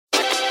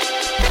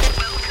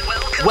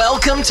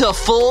Welcome to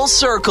Full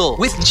Circle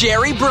with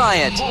Jerry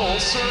Bryant. Full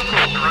Circle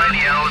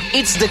Radio.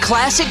 It's the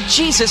classic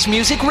Jesus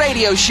music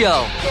radio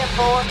show.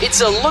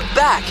 It's a look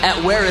back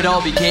at where it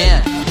all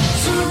began.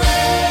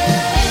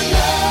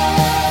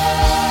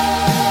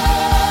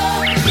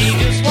 He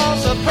just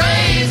wants to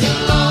praise the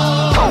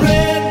Lord.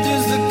 Red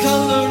is the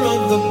color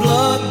of the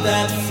blood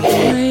that flows.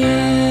 I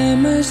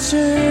am a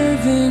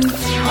servant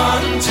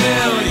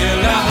Until your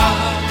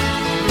life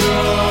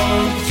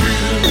runs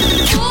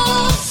through.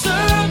 Full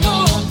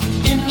circle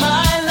in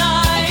my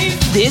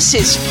life. This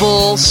is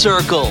Full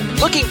Circle,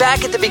 looking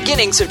back at the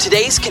beginnings of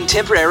today's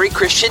contemporary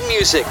Christian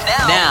music.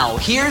 Now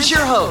here's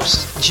your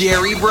host,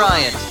 Jerry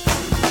Bryant.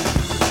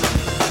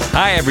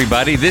 Hi,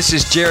 everybody. This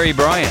is Jerry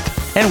Bryant,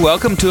 and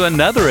welcome to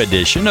another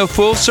edition of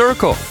Full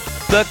Circle,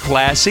 the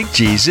classic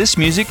Jesus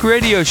music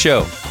radio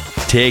show,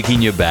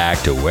 taking you back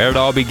to where it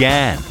all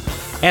began.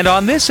 And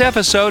on this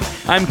episode,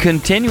 I'm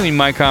continuing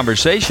my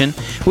conversation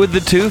with the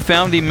two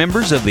founding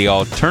members of the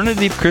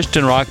alternative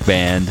Christian rock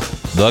band,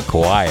 The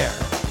Choir.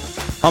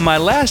 On my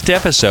last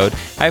episode,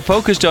 I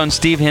focused on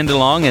Steve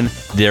Hindalong and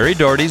Derry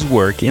Doherty's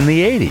work in the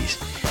 80s.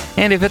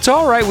 And if it's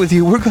all right with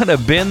you, we're going to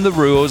bend the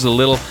rules a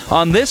little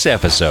on this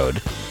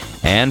episode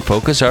and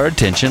focus our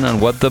attention on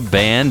what the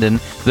band and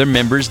their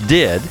members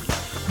did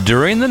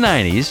during the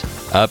 90s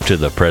up to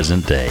the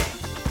present day.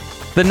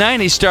 The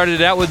 90s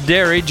started out with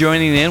Derry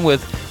joining in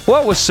with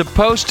what was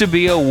supposed to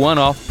be a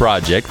one-off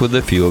project with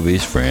a few of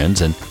his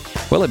friends, and,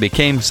 well, it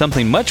became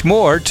something much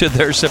more to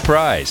their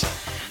surprise.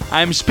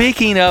 I'm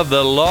speaking of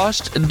the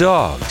Lost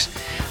Dogs,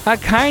 a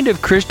kind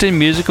of Christian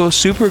musical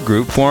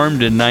supergroup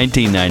formed in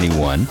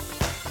 1991,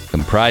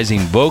 comprising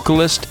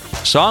vocalists,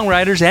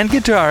 songwriters, and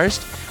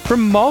guitarists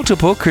from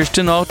multiple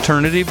Christian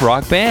alternative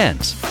rock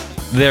bands.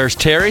 There's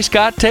Terry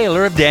Scott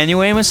Taylor of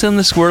Daniel Amos and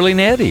the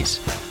Swirling Eddies,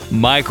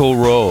 Michael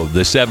Rowe of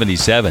the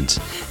 77s,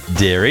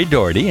 Derry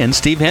Doherty, and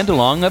Steve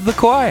Hindalong of The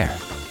Choir.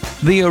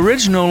 The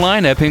original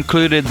lineup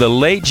included the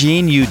late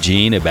Gene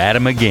Eugene of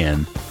Adam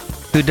Again,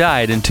 who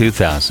died in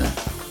 2000.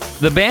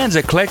 The band's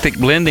eclectic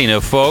blending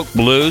of folk,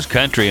 blues,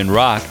 country, and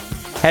rock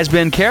has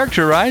been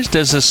characterized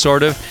as a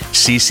sort of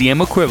CCM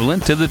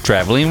equivalent to the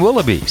Traveling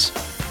Wilburys.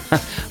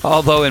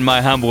 Although, in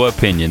my humble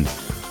opinion,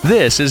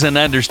 this is an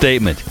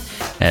understatement,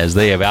 as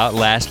they have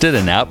outlasted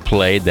and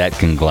outplayed that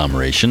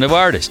conglomeration of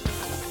artists.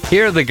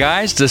 Here are the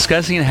guys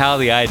discussing how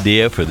the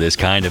idea for this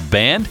kind of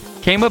band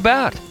came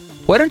about.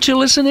 Why don't you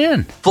listen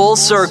in? Full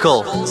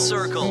Circle.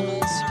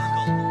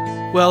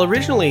 Well,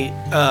 originally,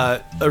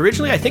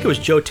 I think it was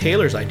Joe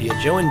Taylor's idea.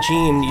 Joe and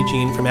Gene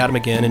Eugene from Adam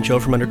Again and Joe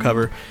from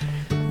Undercover,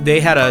 they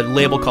had a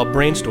label called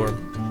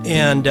Brainstorm.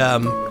 And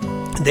at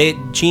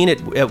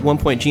one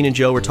point, Gene and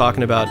Joe were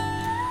talking about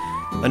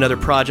another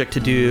project to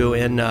do,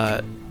 and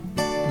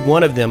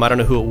one of them, I don't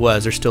know who it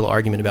was, there's still an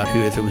argument about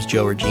if it was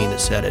Joe or Gene that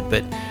said it,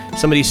 but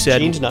somebody said...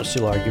 Gene's not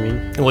still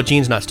arguing. Well,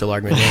 Gene's not still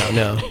arguing now,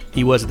 no.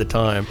 He was at the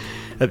time.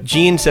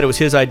 Gene said it was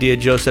his idea,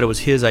 Joe said it was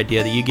his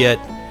idea, that you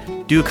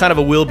do kind of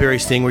a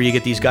Wilburys thing where you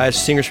get these guys,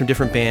 singers from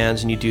different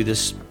bands, and you do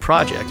this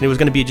project. And it was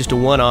going to be just a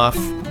one-off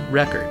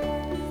record.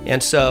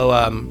 And so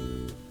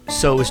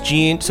it was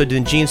Gene. So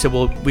then Gene said,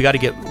 "Well, we got to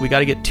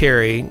get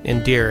Terry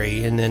and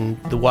Derry." And then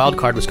the wild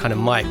card was kind of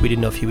Mike. We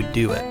didn't know if he would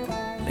do it,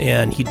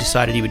 and he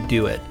decided he would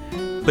do it.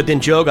 But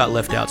then Joe got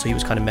left out, so he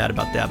was kind of mad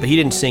about that. But he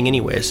didn't sing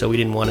anyway, so we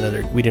didn't want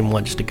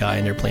just a guy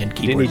in there playing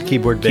keyboard. Didn't need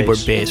keyboard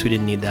bass. We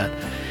didn't need that.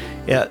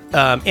 Yeah.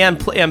 And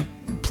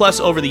plus,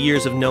 over the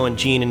years of knowing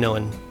Gene and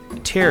knowing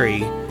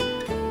Terry,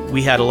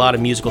 we had a lot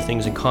of musical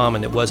things in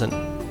common that wasn't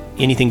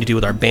anything to do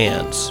with our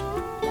bands.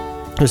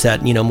 It was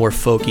that, more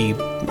folky,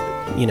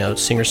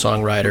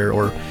 singer-songwriter,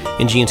 or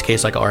in Gene's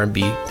case, like an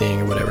R&B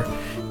thing or whatever.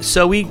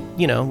 So we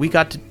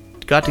got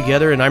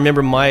together, and I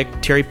remember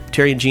Terry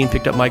and Gene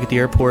picked up Mike at the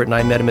airport, and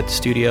I met him at the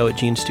studio, at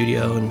Gene's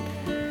studio, and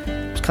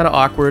it was kind of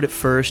awkward at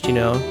first, and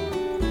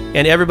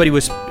everybody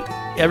was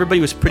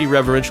pretty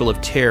reverential of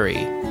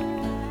Terry,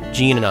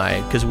 Gene and I,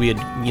 because we had,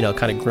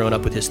 kind of grown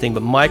up with his thing,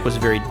 but Mike was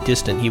very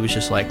distant. He was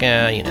just like,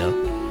 I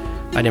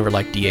never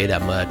liked DA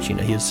that much,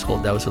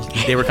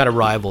 they were kind of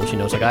rivals,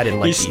 it's like I didn't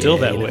like He's DA. still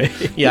that way.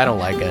 Yeah, I don't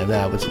like him.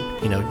 That was,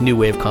 new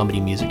wave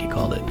comedy music, he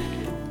called it.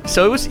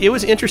 So it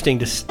was interesting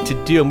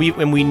to do,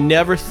 and we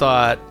never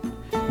thought.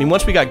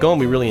 Once we got going,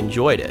 we really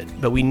enjoyed it,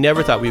 but we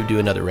never thought we would do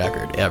another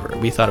record ever.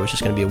 We thought it was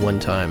just going to be a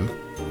one-time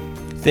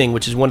thing,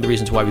 which is one of the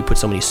reasons why we put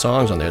so many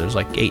songs on there. There's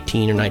like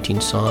 18 or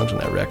 19 songs on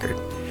that record,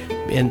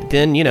 and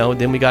then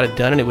then we got it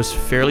done, and it was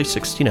fairly,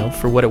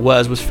 for what it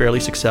was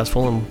fairly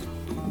successful. And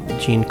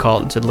Gene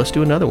called and said, "Let's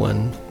do another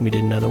one." We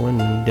did another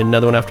one, and did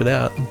another one after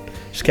that.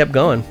 Just kept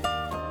going.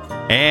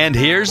 And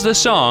here's the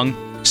song,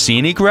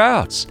 Scenic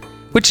Routes,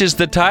 which is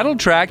the title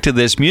track to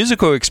this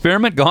musical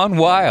experiment gone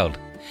wild,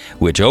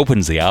 which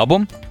opens the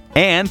album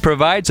and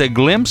provides a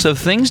glimpse of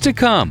things to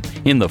come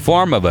in the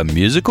form of a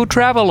musical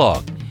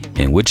travelogue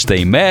in which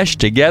they mesh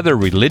together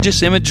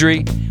religious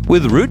imagery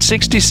with Route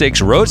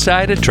 66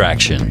 roadside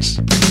attractions.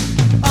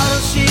 Auto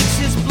shakes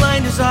his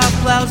blinders off,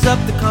 plows up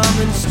the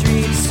common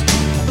streets.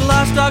 The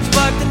lost dogs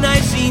bark the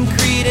Nicene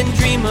Creed and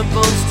dream of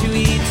bones to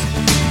eat.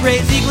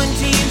 Raise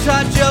eglantines,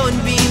 hot Joe and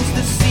beans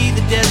to see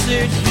the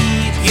desert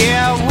heat.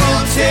 Yeah,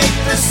 we'll take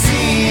the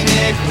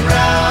scenic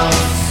route.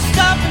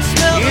 Stop and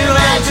smell the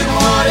Imagine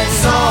rose. what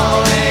it's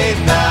all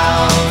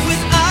about. With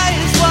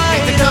eyes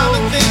wide Make the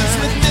common open. things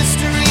with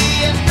mystery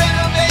and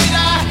renovate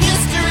our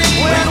history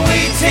when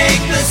we take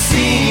the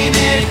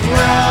scenic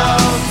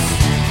route.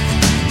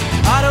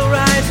 Auto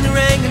rides and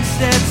Rangan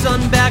sets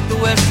on back the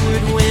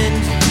westward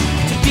wind.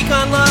 To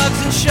pecan logs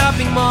and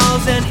shopping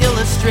malls and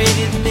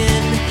illustrated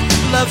men.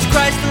 Loves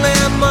Christ the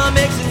Lamb, mom,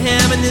 eggs and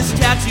ham, and this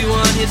tattoo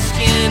on his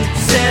skin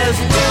Says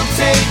we'll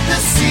take the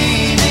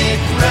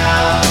scenic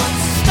route.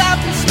 stop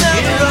and smell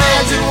the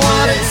Imagine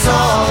what it's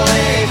all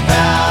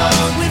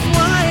about. with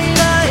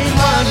wide-eyed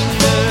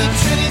wonder.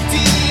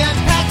 Trinity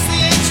unpacks the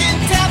ancient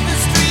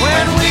tapestry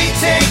when we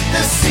take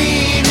the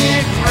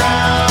scenic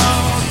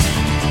route.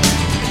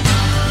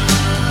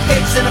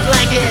 Pigs in a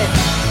blanket,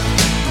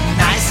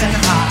 nice and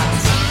hot.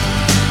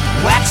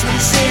 Wax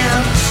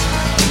museums,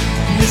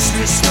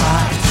 mystery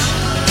spots.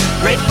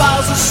 Great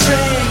balls of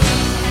string,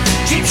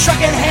 keep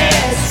shrugging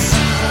heads.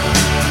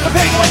 The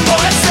penguin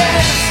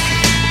voices.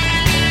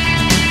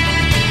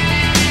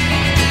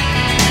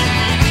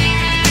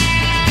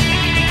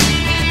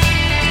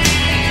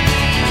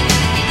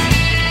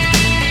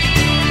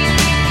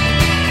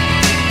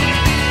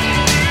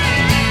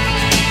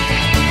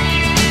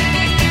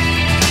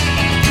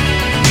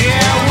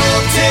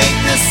 Take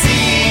the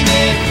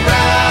scenic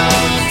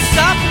route.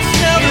 Stop and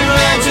smell the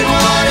Imagine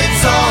rose. what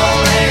it's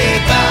all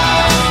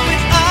about.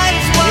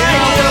 Eyes wide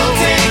Yeah, we'll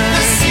open. take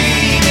the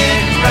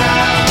scenic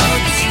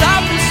route.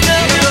 Stop and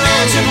smell the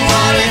Imagine rose.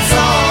 what it's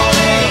all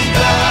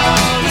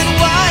about. With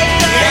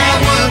wide-eyed Yeah,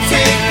 we'll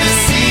take the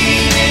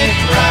scenic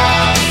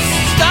route.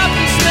 Stop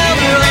and smell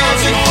the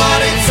Imagine rose. what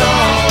it's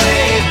all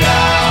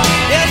about.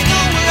 There's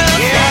nowhere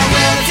else Yeah, to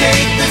we'll go.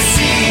 take the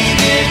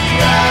scenic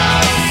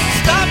route.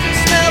 Stop and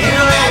smell the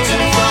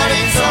Imagine rose. what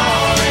it's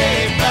all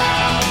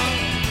about.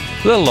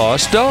 The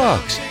Lost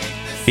Dogs,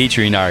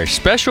 featuring our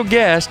special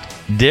guest,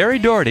 Derry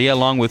Doherty,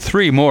 along with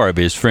 3 more of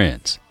his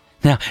friends.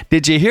 Now,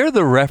 did you hear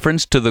the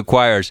reference to the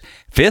choir's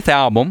 5th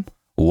album,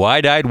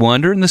 Wide-Eyed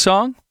Wonder, in the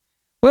song?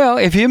 Well,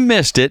 if you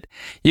missed it,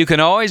 you can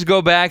always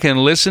go back and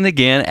listen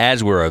again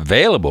as we're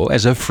available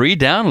as a free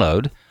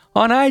download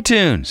on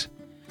iTunes.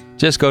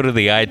 Just go to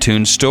the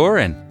iTunes store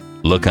and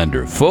look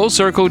under Full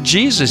Circle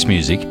Jesus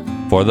Music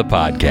for the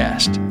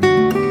podcast.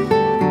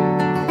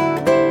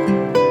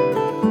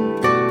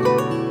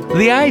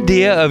 The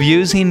idea of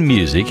using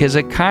music as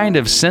a kind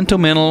of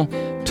sentimental,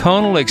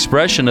 tonal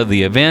expression of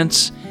the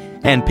events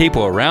and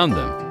people around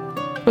them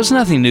was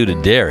nothing new to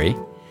Derry,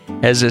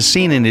 as is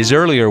seen in his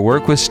earlier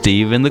work with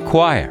Steve and the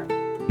choir.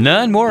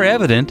 None more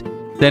evident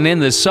than in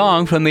the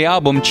song from the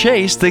album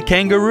Chase the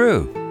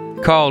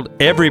Kangaroo, called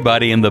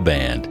Everybody in the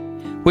Band,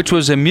 which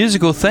was a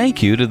musical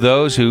thank you to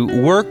those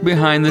who work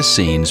behind the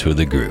scenes for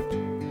the group.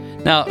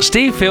 Now,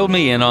 Steve filled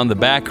me in on the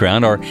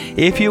background, or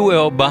if you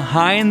will,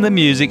 behind the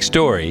music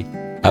story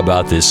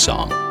about this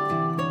song.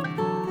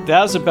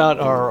 That was about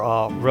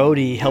our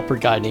roadie helper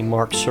guy named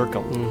Mark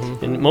Circle.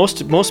 And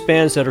most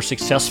bands that are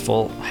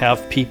successful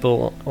have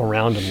people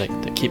around them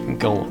that keep them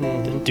going,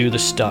 that do the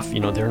stuff.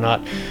 You know, they're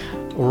not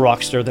a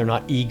rock star, they're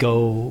not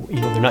ego,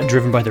 you know, they're not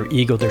driven by their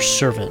ego, they're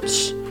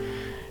servants.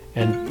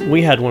 And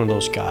we had one of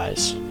those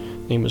guys.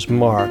 His name was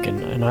Mark,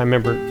 and I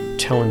remember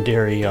telling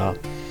Derry,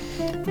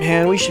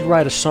 man, we should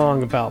write a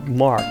song about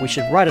Mark. We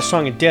should write a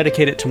song and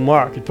dedicate it to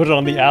Mark and put it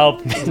on the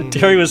album. And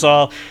Derry was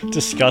all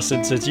disgusted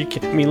and says, "You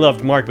can't." I mean, he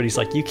loved Mark, but he's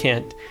like, "You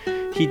can't."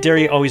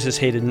 Derry always has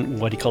hated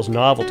what he calls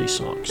novelty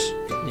songs.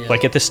 Yeah.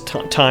 Like at this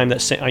time,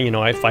 that you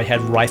know, if I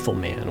had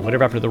Rifleman,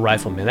 whatever happened to the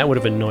Rifleman, that would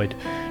have annoyed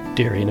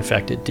Derry, and in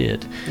fact, it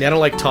did. Yeah, I don't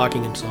like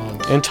talking in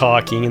songs. And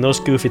talking and those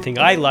goofy things.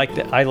 I like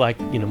that. I like,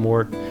 you know,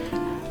 more.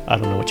 I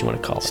don't know what you want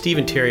to call it. Steve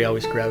and Terry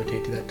always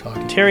gravitate to that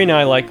talking. Terry and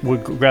I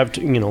would grab,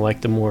 you know,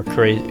 like the more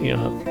crazy, you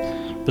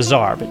know,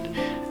 bizarre.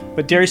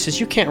 But Derry says,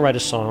 "You can't write a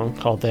song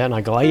called that." And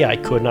I go, "Oh, yeah, I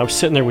could." And I was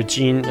sitting there with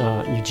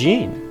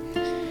Eugene.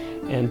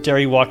 And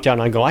Derry walked down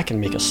and I go, "I can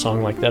make a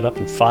song like that up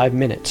in 5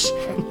 minutes."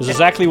 This is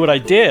exactly what I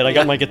did. I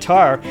got my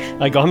guitar.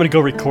 I go, "I'm going to go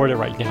record it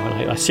right now."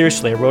 And I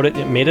seriously, I wrote it,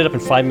 made it up in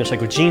 5 minutes. I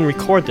go, "Gene,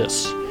 record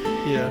this."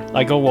 Yeah.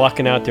 I go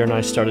walking out there and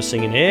I started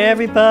singing,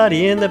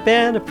 "Everybody in the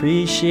band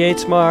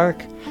appreciates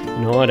Mark.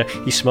 You know, and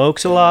he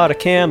smokes a lot of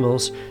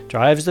Camels,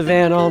 drives the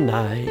van all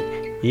night,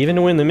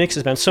 even when the mix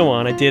is bad," and so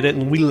on. I did it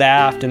and we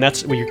laughed, and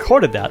we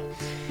recorded that.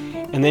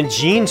 And then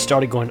Gene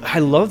started going, "I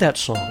love that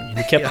song." And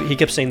he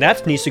kept saying,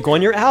 "That needs to go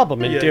on your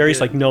album." And Derry's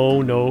like,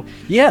 "No,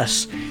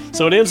 yes."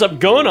 So it ends up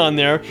going on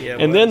there. Yeah,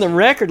 and then the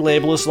record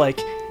label is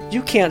like,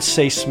 "You can't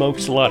say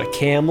smokes a lot of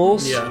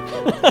Camels." Yeah.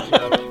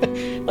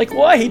 Like,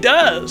 why? He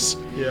does.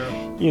 Yeah.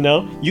 You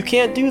know, you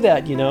can't do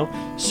that, you know.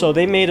 So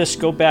they made us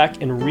go back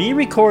and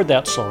re-record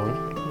that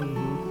song.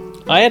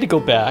 I had to go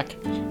back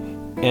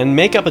and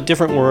make up a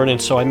different word,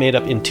 and so I made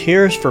up "In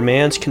Tears for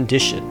Man's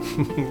Condition."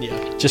 Yeah.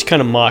 Just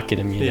kind of mocking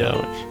him, you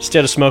know.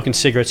 Instead of smoking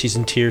cigarettes, he's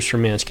in tears for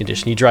man's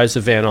condition. He drives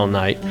the van all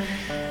night.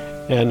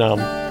 And,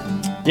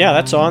 yeah,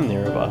 that's on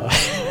there. Yeah,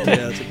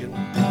 that's a good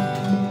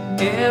one.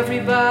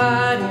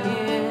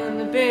 Everybody in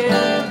the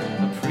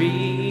band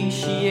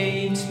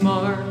appreciates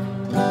Mark.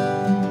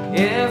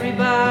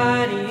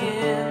 Everybody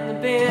in the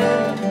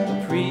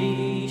band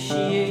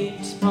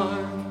appreciates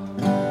Mark.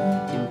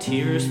 In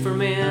Tears for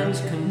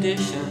Man's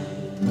Condition,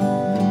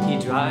 he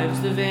drives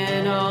the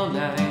van all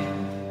night.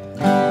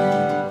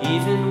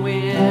 Even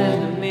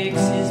when the mix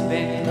is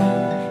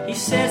bad, he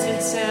says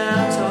it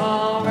sounds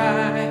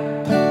alright.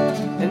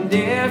 And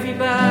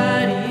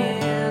everybody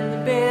in the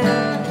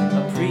band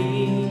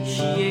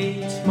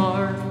appreciates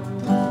Mark.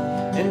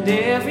 And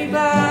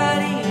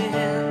everybody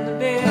in the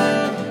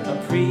band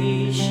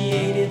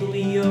appreciated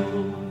Leo.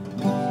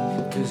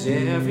 'Cause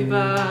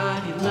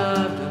everybody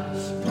loved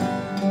us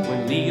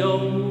when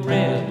Leo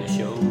ran the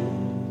show.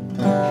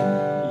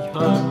 He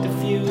hugged a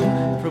few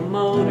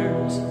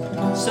promoters,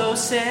 so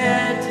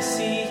sad to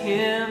see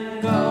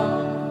him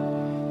go.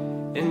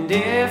 And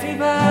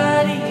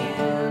everybody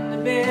in the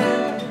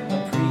band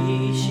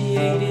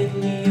appreciated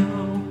Leo.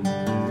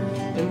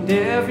 And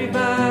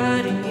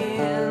everybody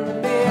in the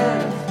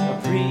band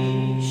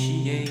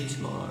appreciates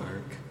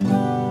Mark.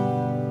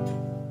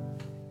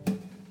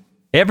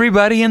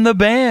 Everybody in the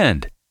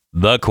band,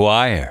 the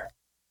choir.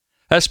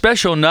 A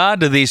special nod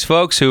to these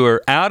folks who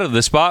are out of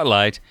the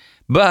spotlight,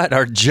 but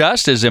are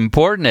just as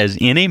important as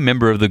any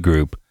member of the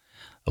group.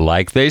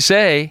 Like they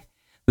say,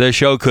 the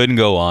show couldn't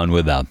go on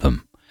without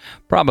them.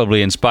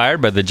 Probably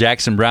inspired by the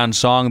Jackson Browne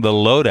song The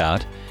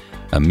Loadout,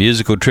 a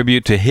musical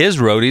tribute to his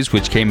roadies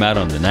which came out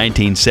on the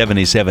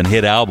 1977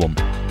 hit album,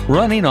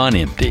 Running on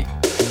Empty.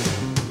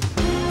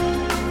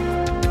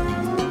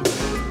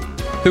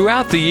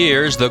 Throughout the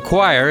years, the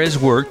choir has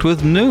worked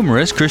with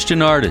numerous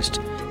Christian artists,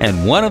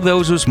 and one of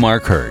those was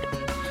Mark Hurd.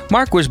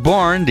 Mark was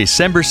born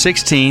December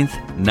 16th,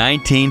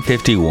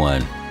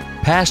 1951,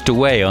 passed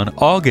away on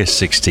August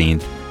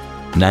 16th,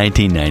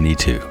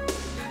 1992.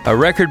 A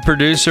record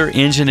producer,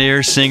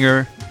 engineer,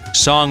 singer,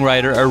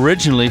 songwriter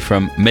originally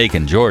from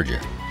Macon, Georgia,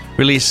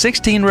 released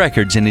 16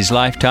 records in his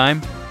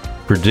lifetime,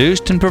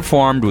 produced and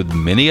performed with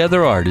many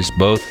other artists,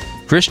 both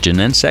Christian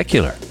and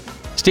secular.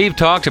 Steve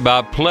talked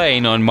about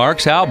playing on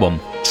Mark's album,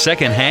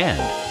 Second Hand.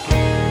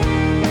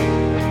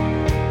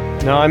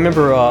 Now, I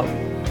remember,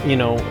 it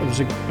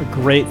was a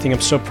great thing. I'm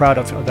so proud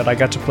of that I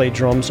got to play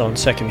drums on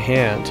Second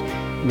Hand.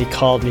 And he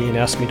called me and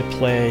asked me to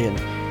play, and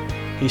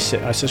I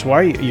says, why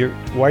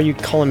are you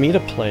calling me to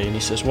play? And he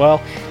says,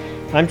 well,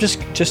 I'm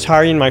just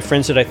hiring my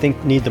friends that I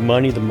think need the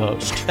money the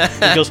most.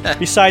 He goes,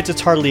 besides,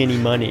 it's hardly any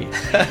money.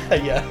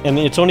 Yeah. And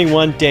it's only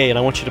one day, and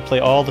I want you to play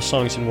all the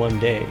songs in one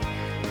day.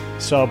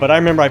 So, but I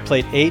remember I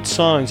played 8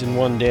 songs in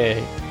one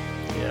day.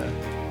 Yeah.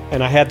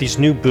 And I had these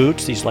new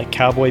boots, these like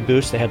cowboy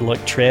boots. They had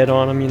like tread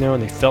on them,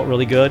 and they felt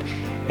really good.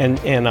 And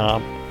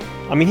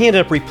he ended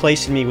up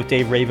replacing me with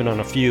Dave Raven on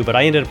a few, but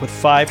I ended up with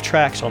 5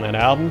 tracks on that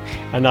album,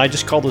 and I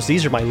just called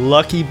these are my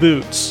lucky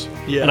boots.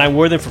 Yeah. And I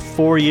wore them for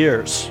 4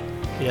 years.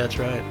 Yeah, that's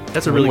right.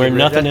 That's a really good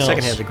record. That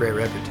Second Hand's a great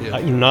record, too.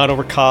 Not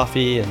Over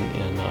Coffee,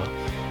 and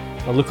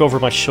I Look Over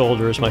My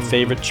Shoulder is my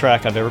favorite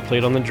track I've ever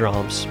played on the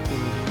drums.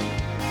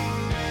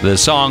 The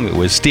song that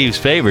was Steve's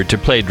favorite to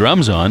play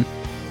drums on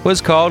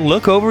was called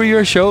Look Over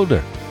Your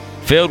Shoulder,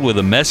 filled with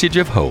a message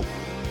of hope,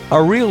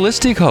 a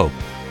realistic hope,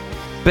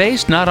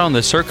 based not on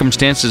the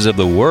circumstances of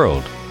the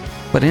world,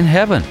 but in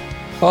heaven,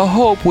 a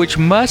hope which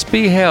must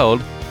be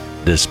held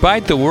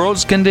despite the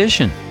world's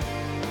condition.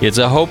 It's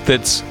a hope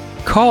that's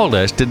called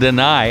us to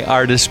deny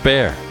our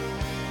despair.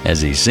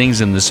 As he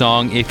sings in the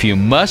song, if you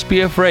must be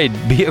afraid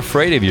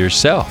of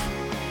yourself.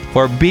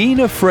 For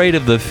being afraid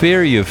of the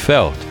fear you've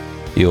felt,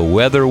 you'll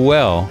weather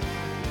well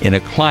in a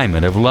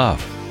climate of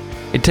love.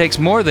 It takes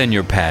more than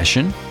your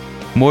passion,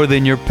 more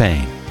than your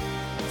pain.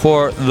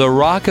 For the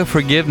rock of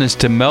forgiveness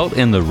to melt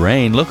in the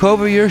rain, look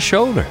over your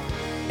shoulder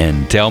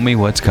and tell me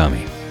what's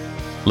coming.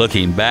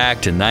 Looking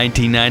back to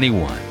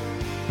 1991,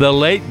 the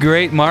late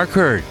great Mark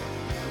Hurd,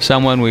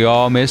 someone we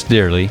all miss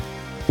dearly,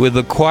 with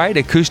the quiet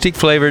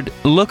acoustic-flavored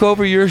Look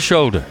Over Your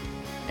Shoulder.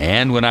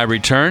 And when I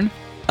return,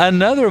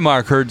 another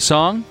Mark Hurd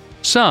song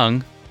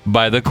sung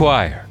by the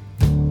choir.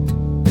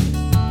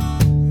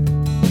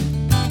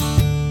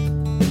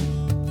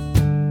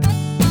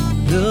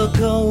 Look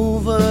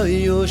over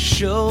your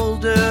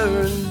shoulder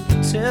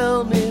and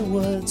tell me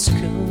what's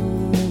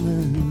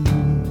coming.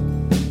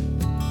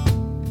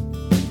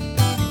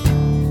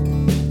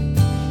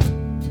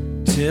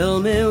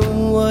 Tell me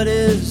what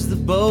is the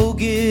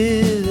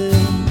bogey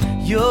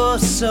that you're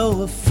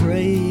so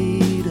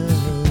afraid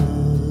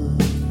of.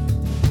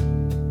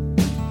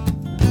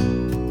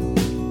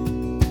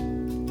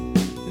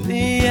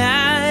 The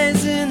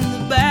eyes in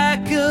the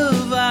back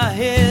of our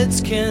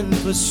heads can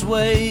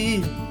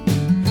persuade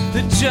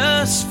that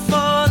just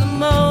for the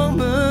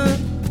moment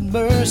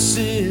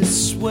mercy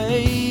is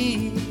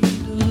swayed.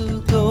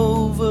 Look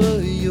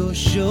over your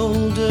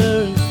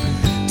shoulder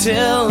and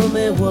tell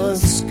me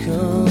what's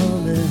coming.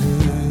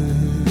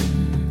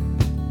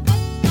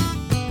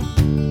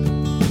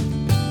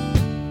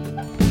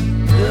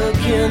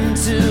 Look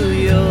into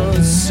your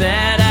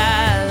sad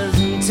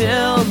eyes and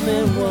tell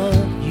me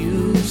what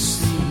you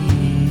see.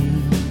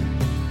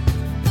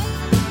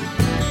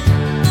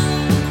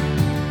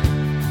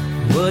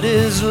 what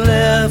is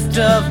left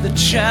of the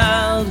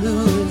child who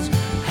is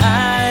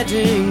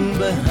hiding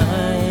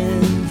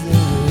behind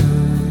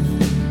them,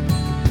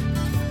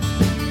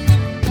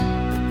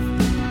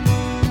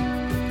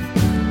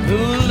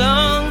 who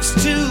longs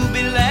to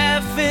be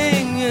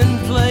laughing in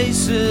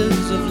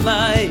places of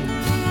light,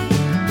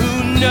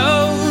 who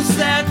knows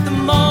that the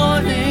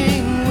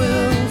morning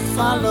will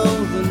follow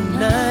the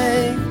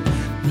night.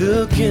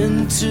 Look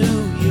into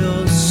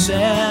your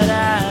sad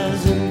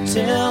eyes and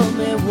tell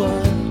me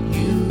what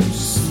you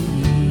see.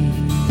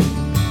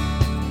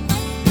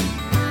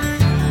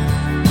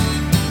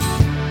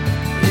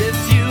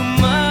 If you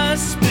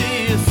must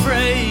be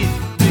afraid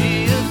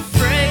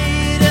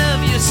of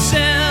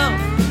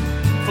yourself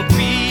for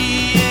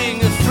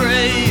being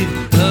afraid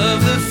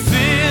of the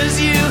fears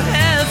you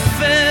have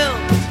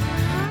felt.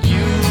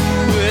 You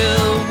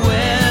will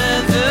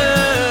weather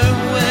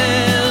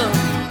well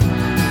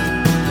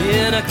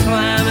in a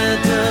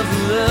climate of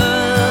love.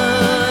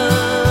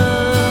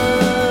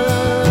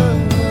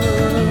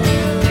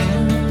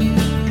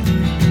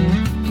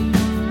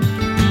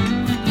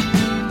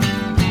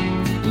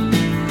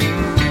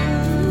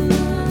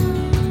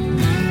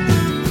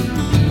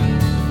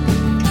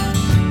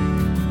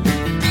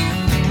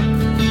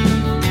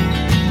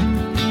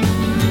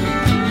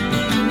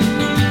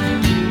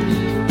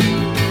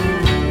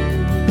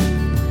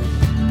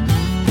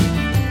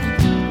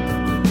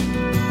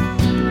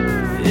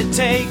 It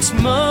takes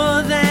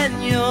more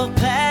than your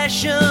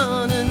passion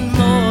and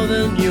more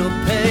than your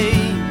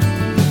pain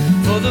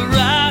for the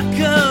rock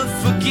of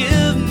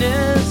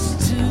forgiveness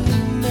to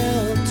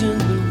melt in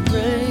the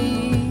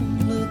rain.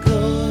 Look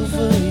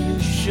over your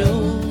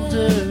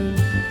shoulder,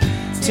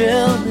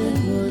 tell me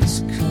what's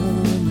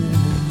coming.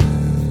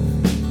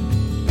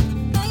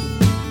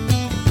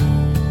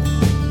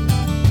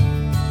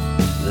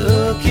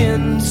 Look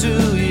into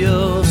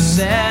your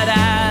sad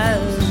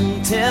eyes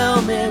and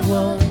tell me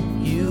what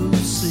you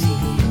see.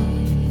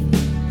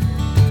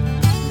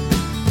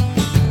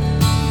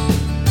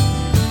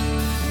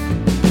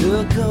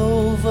 Look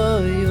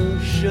over your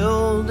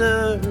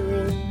shoulder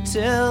and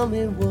tell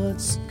me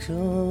what's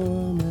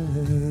coming.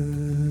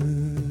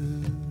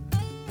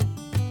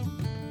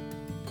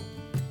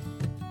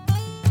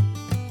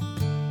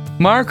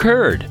 Mark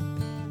Hurd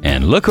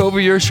and Look Over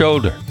Your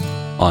Shoulder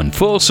on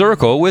Full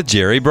Circle with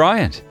Jerry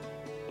Bryant.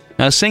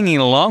 Now, singing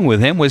along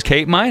with him was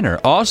Kate Miner,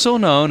 also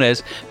known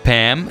as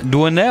Pam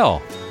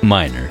Dwinell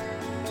Miner.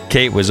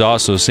 Kate was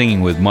also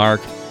singing with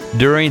Mark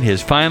during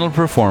his final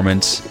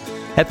performance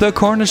at the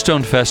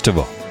Cornerstone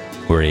Festival,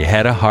 where he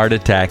had a heart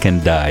attack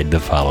and died the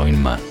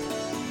following month.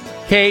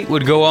 Kate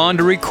would go on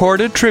to record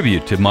a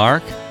tribute to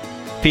Mark,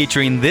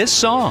 featuring this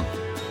song,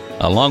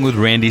 along with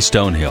Randy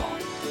Stonehill.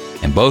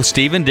 And both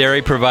Steve and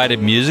Derry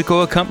provided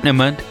musical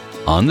accompaniment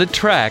on the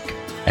track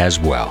as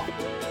well.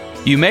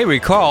 You may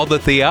recall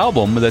that the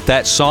album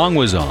that song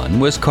was on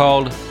was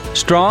called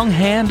Strong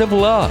Hand of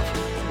Love,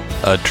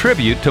 a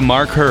tribute to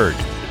Mark Hurd,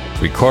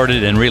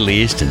 recorded and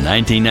released in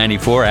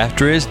 1994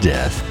 after his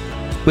death,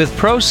 with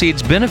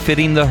proceeds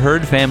benefiting the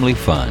Hurd Family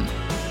Fund.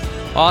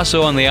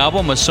 Also on the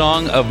album, a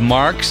song of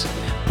Mark's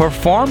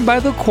performed by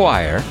the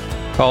choir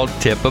called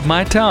Tip of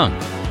My Tongue.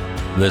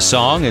 The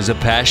song is a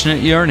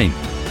passionate yearning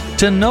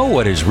to know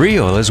what is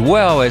real, as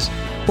well as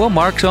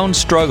Mark's own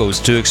struggles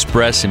to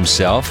express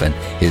himself and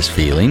his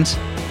feelings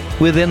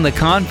within the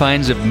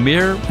confines of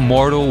mere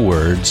mortal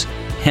words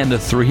and a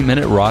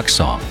 3-minute rock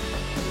song.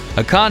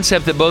 A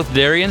concept that both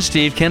Derry and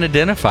Steve can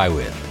identify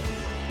with.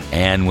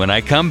 And when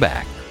I come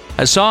back,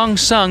 a song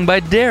sung by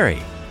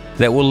Derry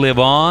that will live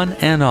on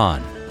and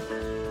on,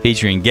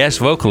 featuring guest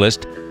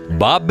vocalist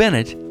Bob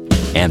Bennett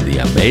and the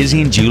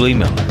amazing Julie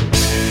Miller.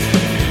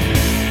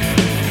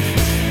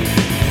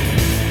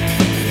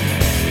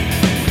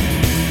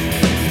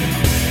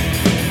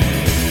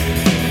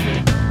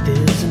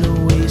 There's an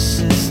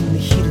oasis in the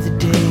heat of the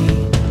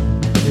day.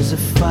 There's a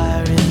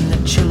fire in the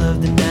chill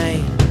of the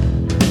night.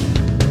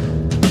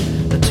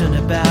 A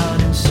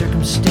turnabout in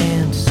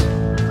circumstance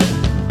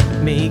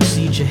makes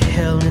each a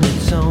hell in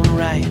its own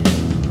right.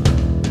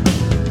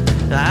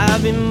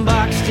 I've been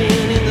boxed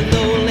in the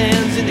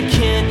lowlands, in the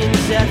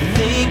canyons that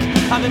think.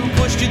 I've been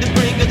pushed to the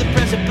brink of the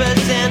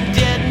precipice and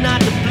dead not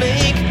to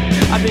blink.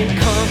 I've been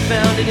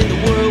confounded in the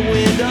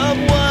whirlwind of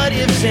what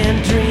ifs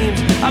and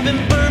dreams. I've been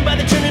burned by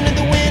the turning of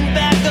the wind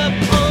back up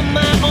on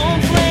my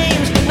own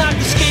flames. Knock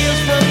the scales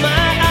from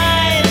my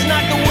eyes,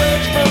 knock the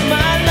words from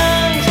my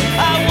lungs.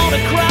 I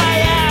wanna cry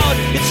out,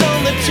 it's on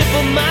the tip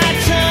of my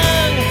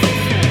tongue.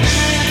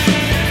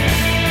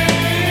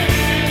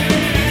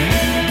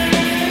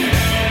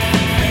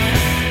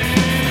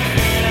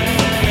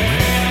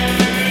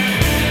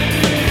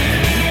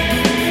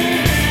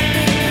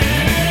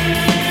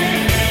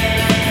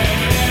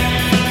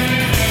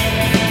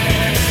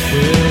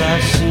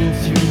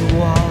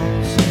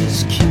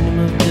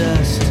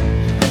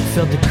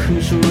 Felt the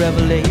crucial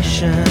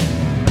revelation,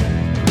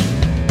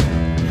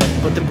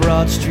 but the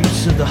broad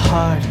streets of the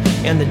heart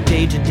and the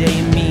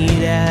day-to-day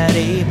meet at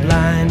a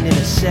blind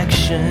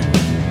intersection.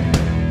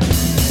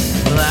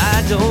 Well,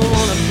 I don't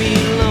wanna be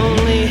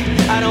lonely,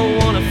 I don't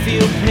wanna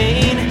feel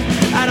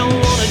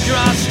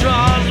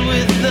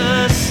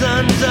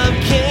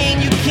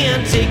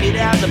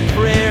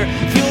prayer.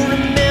 If you'll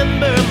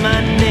remember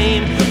my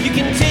name, you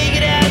can take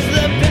it as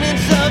the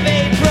penance of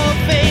a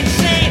profane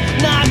saint.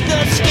 Knock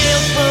the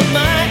scales from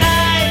my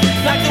eyes,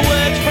 knock the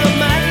words from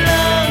my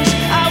lungs.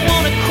 I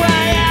wanna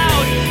cry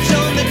out, it's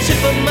on the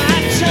tip of my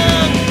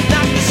tongue.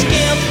 Knock the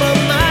scales from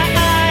my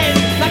eyes,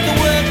 knock the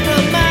words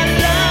from my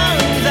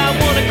lungs. I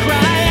wanna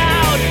cry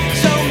out,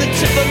 it's on the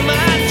tip of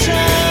my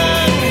tongue.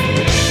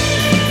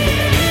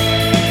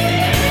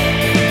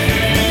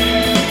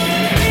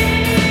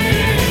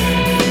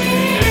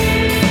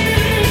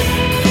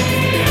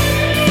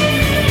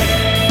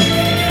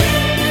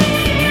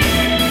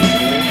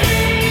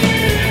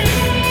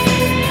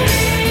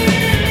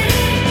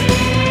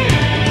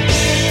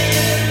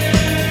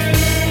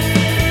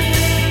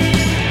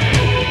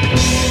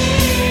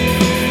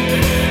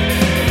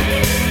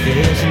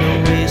 There's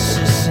an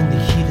oasis in the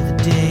heat of the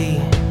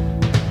day.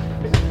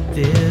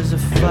 There's a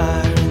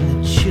fire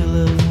in the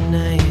chill of the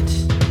night.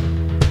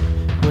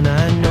 When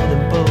I know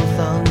them both,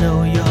 I'll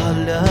know your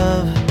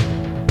love.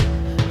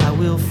 I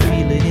will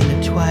feel it in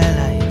the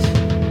twilight.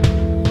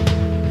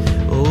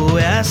 Oh,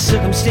 as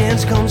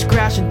circumstance comes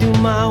crashing through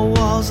my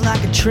walls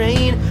like a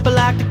train, or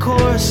like the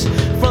chorus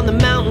from the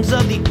mountains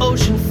of the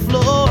ocean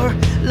floor.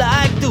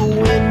 Like the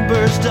wind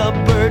burst up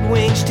bird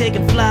wings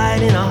taking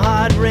flight in a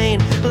hard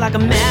rain. Like a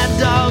mad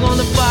dog on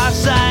the far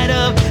side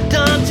of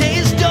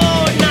Dante's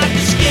door. Knock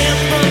the scales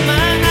from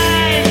my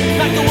eyes,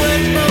 knock the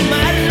words from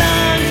my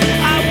lungs.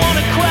 I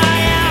wanna cry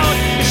out,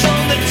 it's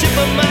on the tip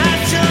of my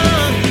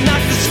tongue.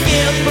 Knock the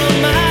scales from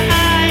my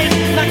eyes,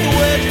 knock the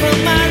words from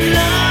my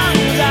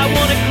lungs. I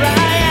wanna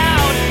cry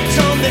out,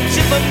 it's on the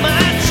tip of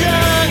my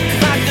tongue.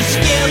 Knock the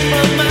scales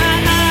from my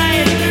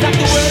eyes, knock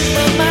the words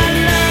from my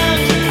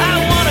lungs. I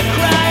wanna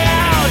cry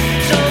out,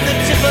 it's on the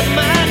tip of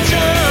my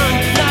tongue.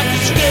 Knock the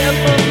scales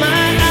from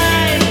my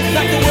eyes,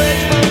 knock the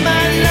words from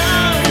my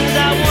lungs. I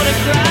wanna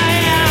cry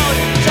out,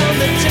 it's on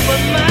the tip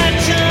of my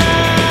tongue.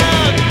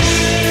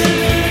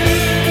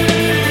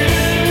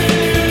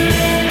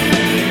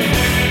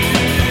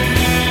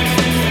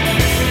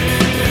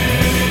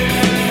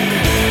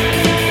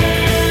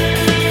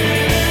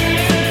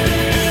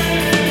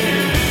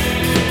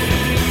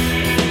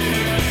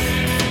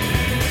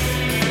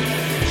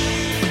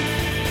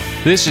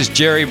 This is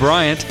Jerry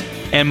Bryant,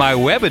 and my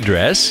web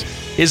address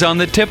is on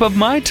the tip of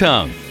my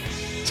tongue.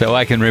 So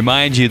I can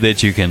remind you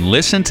that you can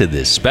listen to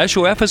this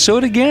special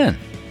episode again.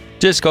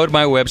 Just go to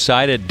my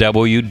website at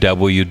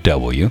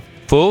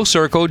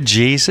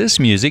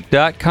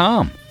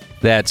www.fullcirclejesusmusic.com.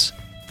 That's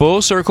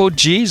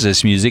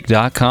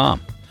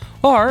fullcirclejesusmusic.com.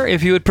 Or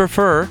if you would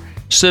prefer,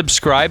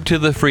 subscribe to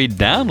the free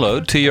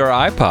download to your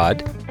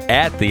iPod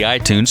at the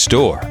iTunes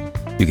Store.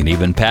 You can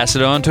even pass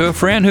it on to a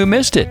friend who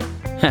missed it.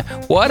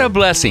 What a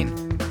blessing!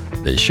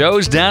 The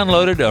show's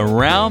downloaded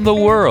around the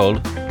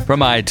world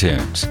from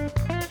iTunes.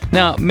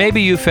 Now,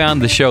 maybe you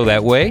found the show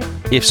that way.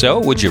 If so,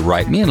 would you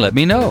write me and let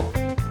me know?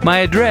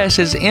 My address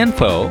is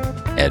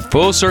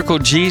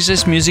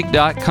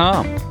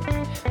info@fullcirclejesusmusic.com.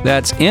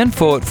 That's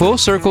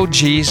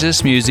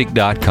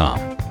info@fullcirclejesusmusic.com.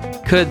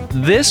 Could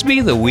this be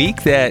the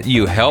week that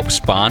you help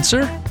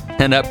sponsor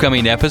an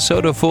upcoming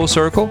episode of Full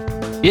Circle?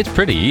 It's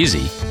pretty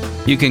easy.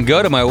 You can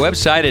go to my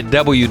website at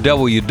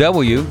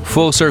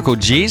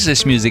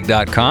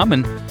www.fullcirclejesusmusic.com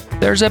and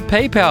there's a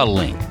PayPal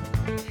link.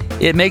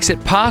 It makes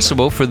it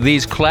possible for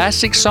these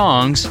classic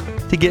songs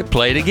to get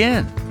played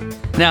again.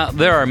 Now,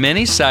 there are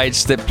many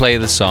sites that play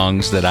the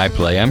songs that I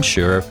play, I'm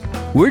sure.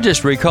 We're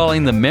just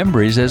recalling the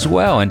memories as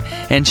well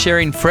and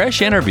sharing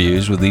fresh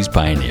interviews with these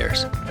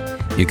pioneers.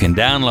 You can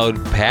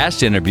download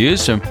past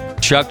interviews from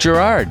Chuck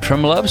Girard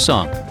from Love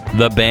Song,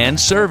 the band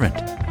Servant,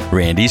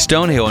 Randy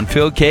Stonehill and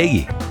Phil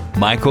Keaggy,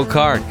 Michael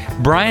Card,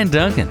 Brian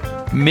Duncan,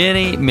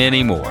 many,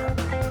 many more.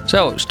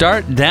 So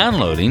start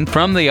downloading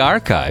from the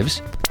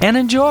archives and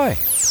enjoy.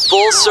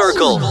 Full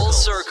Circle. Full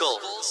Circle.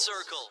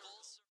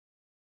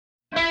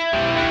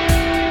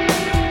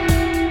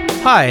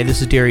 Hi,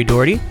 this is Derry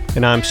Doherty.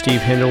 And I'm Steve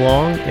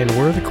Hindelong, and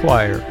we're the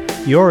choir.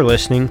 You're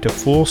listening to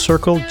Full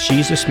Circle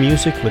Jesus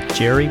Music with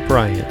Jerry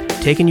Bryant,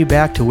 Taking you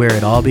back to where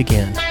it all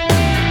began.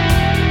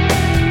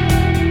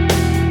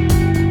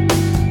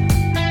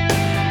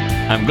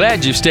 I'm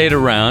glad you stayed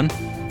around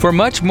for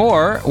much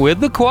more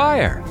with the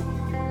choir.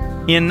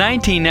 In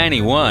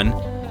 1991,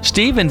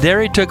 Steve and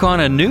Derry took on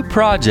a new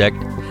project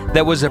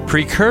that was a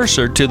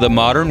precursor to the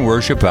modern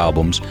worship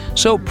albums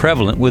so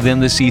prevalent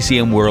within the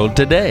CCM world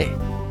today.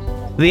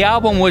 The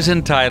album was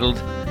entitled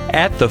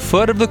At the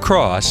Foot of the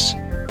Cross,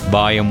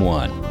 Volume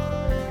 1.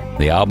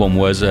 The album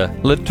was a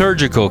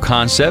liturgical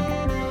concept,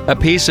 a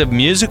piece of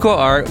musical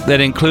art that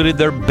included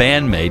their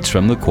bandmates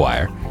from the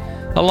choir,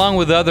 along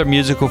with other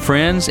musical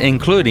friends,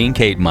 including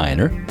Kate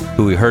Miner,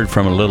 who we heard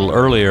from a little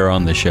earlier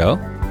on the show,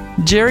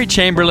 Jerry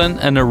Chamberlain,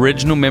 an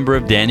original member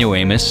of Daniel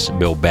Amos,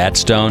 Bill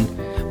Batstone,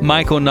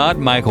 Michael Knott,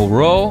 Michael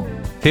Rowe,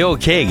 Phil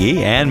Keaggy,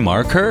 and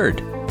Mark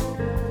Hurd.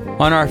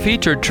 On our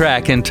featured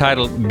track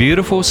entitled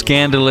Beautiful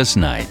Scandalous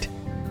Night,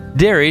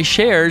 Derry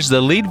shares the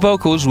lead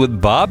vocals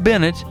with Bob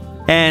Bennett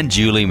and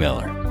Julie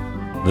Miller.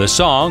 The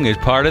song is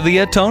part of the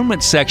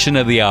Atonement section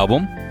of the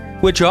album,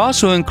 which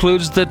also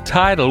includes the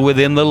title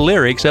within the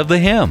lyrics of the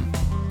hymn.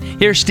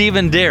 Here's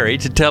Stephen Derry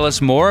to tell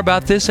us more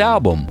about this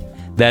album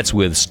that's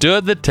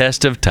withstood the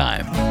test of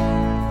time.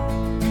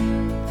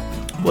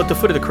 Well, at the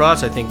Foot of the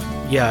Cross, I think,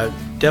 yeah,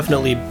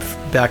 definitely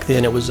back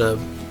then it was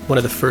one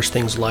of the first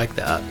things like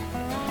that.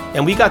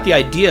 And we got the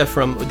idea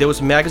from, there was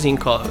a magazine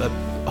called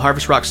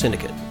Harvest Rock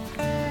Syndicate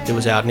that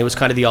was out, and it was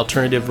kind of the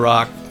alternative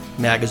rock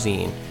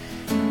magazine.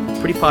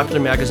 Pretty popular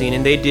magazine,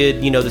 and they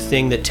did, the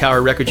thing that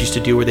Tower Records used to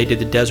do where they did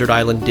the Desert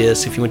Island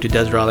disc. If you went to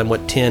Desert Island,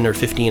 what 10 or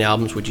 15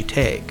 albums would you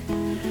take?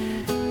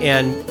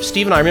 And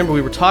Steve and I remember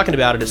we were talking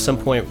about it at some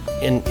point,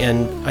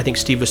 and I think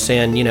Steve was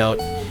saying,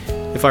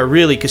 if I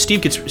really, because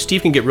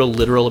Steve can get real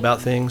literal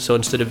about things, so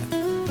instead of,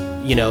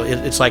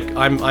 it's like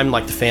I'm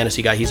like the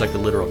fantasy guy, he's like the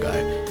literal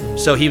guy.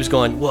 So he was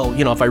going, well,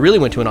 if I really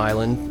went to an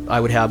island,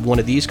 I would have one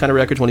of these kind of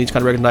records, one of these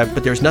kind of records,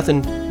 but there's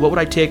nothing. What would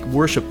I take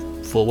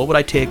worshipful? What would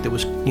I take that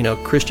was,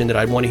 Christian, that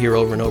I'd want to hear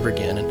over and over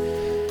again?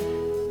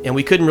 And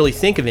we couldn't really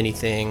think of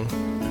anything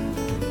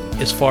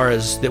as far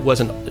as that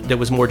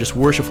was more just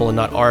worshipful and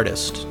not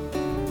artist.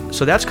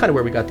 So that's kind of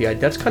where we got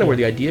where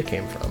the idea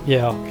came from.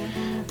 Yeah,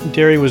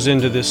 Derry was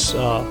into this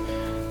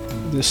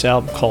this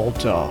album called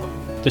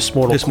This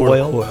Mortal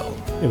Coil.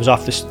 It was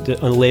off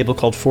a label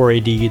called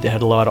 4AD that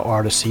had a lot of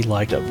artists he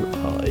liked,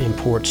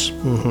 imports.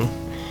 Mm-hmm.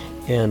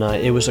 And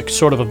it was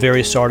sort of a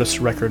various artists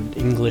record,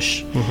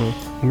 English,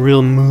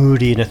 real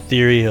moody and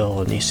ethereal.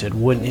 And he said,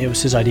 it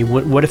was his idea,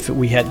 what if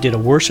we did a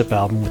worship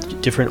album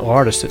with different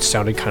artists that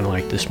sounded kind of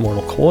like This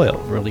Mortal Coil,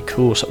 really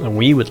cool, something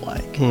we would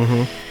like.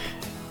 Mm-hmm.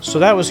 So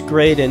that was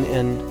great,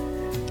 and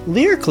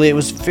lyrically it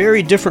was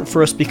very different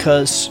for us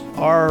because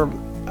our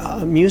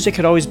music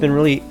had always been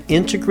really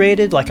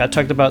integrated. Like I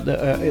talked about,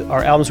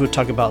 our albums would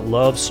talk about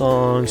love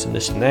songs and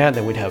this and that,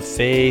 then we'd have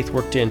faith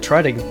worked in,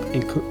 try to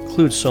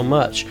include so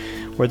much.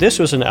 Where this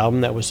was an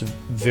album that was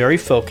very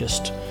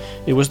focused.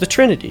 It was the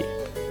Trinity,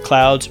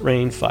 clouds,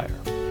 rain, fire.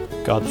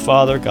 God the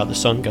Father, God the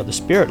Son, God the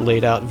Spirit,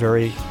 laid out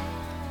very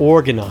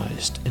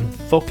organized and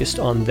focused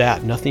on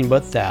that, nothing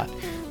but that.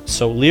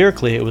 So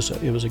lyrically, it was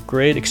a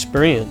great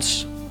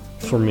experience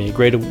for me, a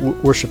great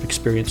worship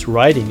experience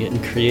writing it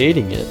and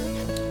creating it.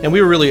 And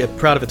we were really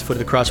proud of it, The Foot of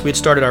the Cross. We had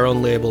started our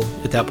own label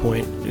at that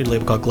point, a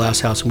label called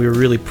Glass House, and we were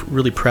really,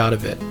 really proud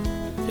of it.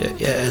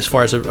 As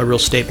far as a real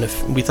statement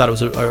we thought it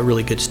was a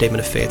really good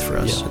statement of faith for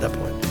us at that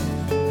point.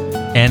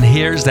 And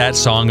here's that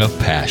song of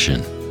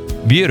passion,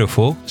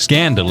 Beautiful,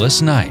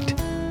 Scandalous Night,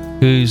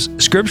 whose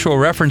scriptural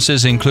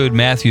references include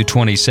Matthew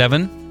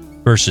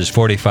 27, verses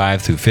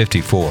 45 through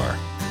 54,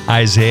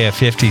 Isaiah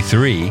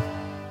 53,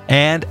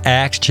 and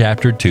Acts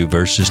chapter 2,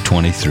 verses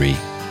 23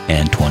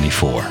 and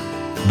 24.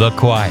 The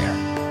choir.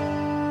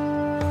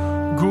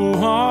 Go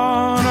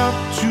on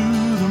up to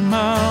the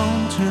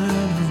mountain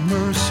of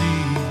mercy,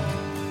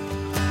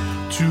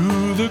 to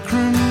the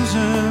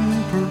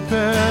crimson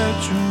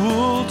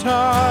perpetual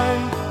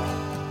tide.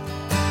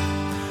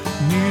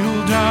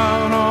 Kneel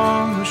down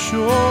on the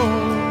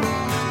shore,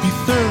 be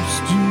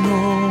thirsty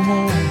no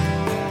more.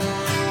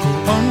 Go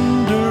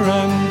under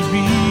and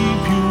be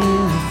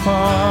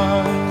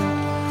purified.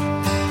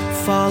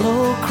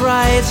 Follow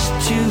Christ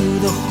to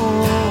the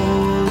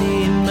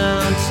holy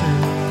mountain.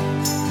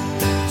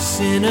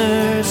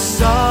 Sinners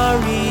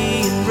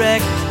sorry and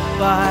wrecked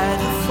by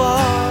the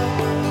fall.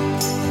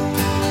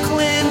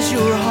 Cleanse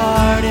your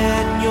heart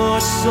and your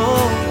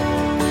soul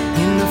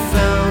in the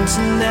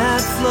fountain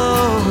that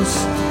flows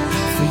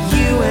for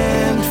you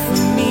and for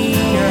me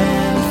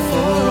and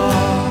for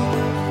all.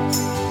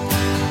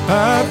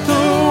 At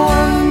the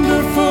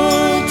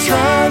wonderful,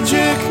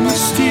 tragic,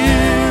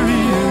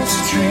 mysterious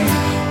tree,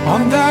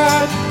 on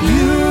that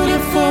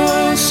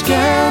beautiful,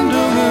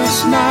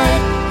 scandalous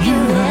night, you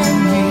and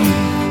me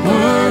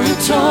were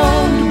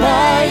atoned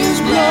by His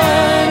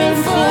blood and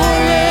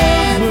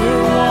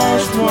forever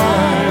washed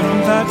white. On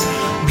that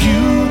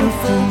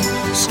beautiful,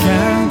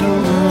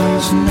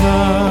 scandalous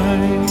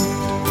night.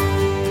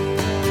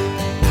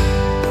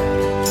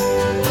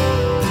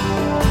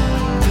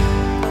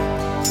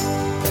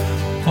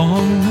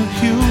 On the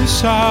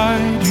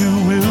hillside you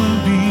will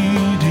be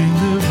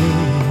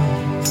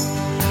delivered.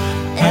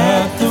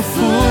 At the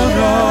foot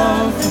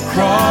of the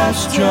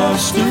cross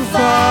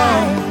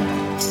justified.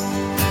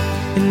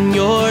 And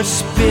your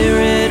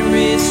spirit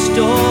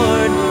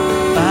restored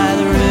by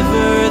the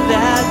river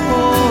that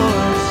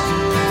pours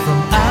from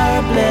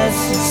our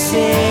blessed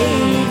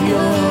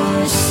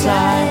Savior's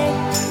side.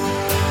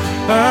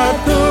 At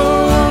the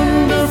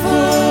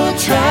wonderful,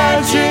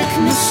 tragic,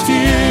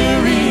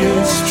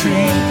 mysterious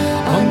tree,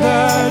 on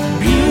that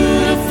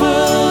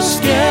beautiful,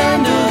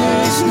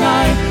 scandalous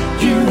night,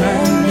 you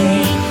and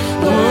me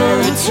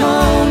were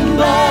atoned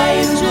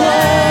by His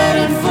blood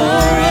and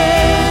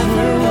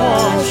forever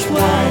washed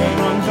white.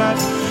 On that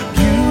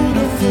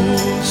beautiful,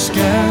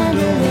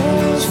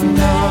 scandalous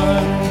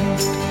night.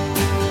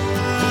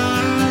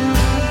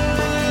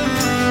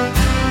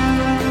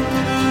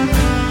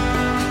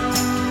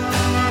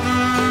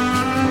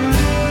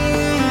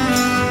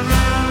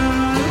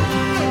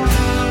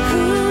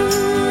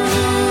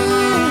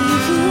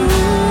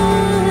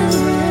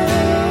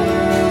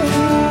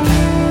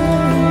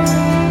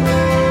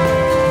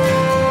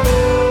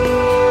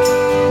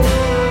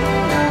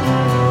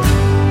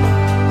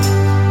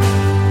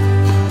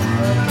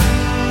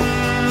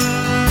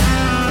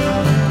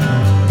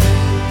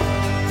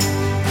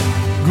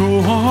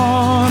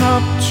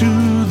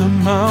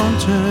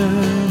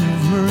 fountain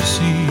of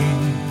mercy,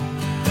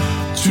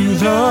 to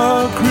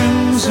the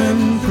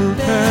crimson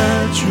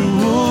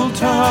perpetual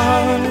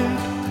tide.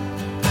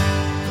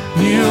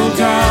 Kneel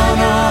down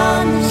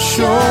on the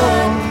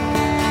shore,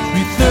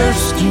 be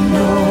thirsty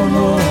no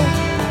more,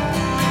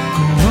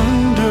 go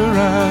under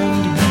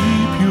and be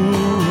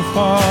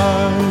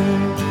purified.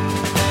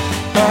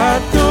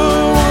 At the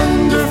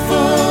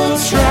wonderful,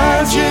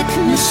 tragic,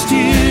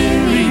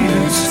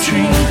 mysterious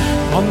tree,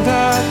 on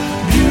that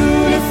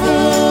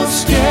beautiful,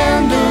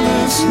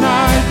 scandalous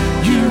night,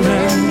 you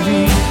and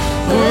me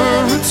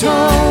were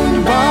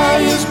atoned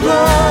by His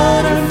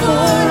blood and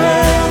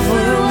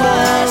forever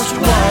washed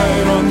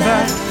white on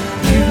that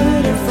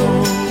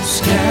beautiful,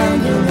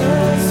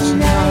 scandalous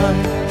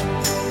night.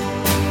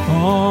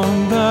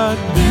 On that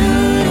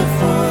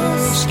beautiful,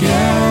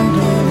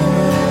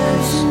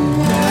 scandalous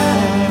night.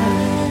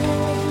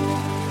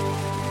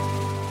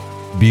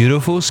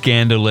 Beautiful,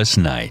 Scandalous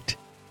Night.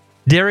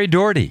 Derry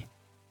Doherty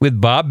with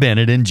Bob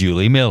Bennett and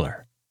Julie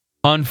Miller.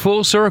 On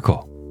Full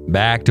Circle,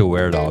 back to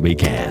where it all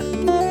began.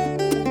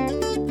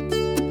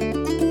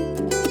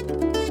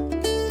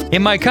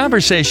 In my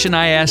conversation,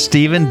 I asked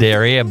Steve and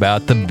Derry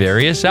about the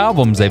various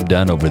albums they've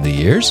done over the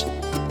years,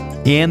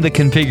 and the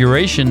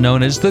configuration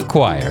known as the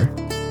choir,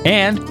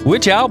 and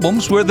which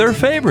albums were their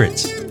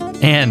favorites.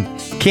 And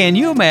can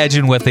you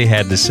imagine what they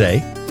had to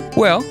say?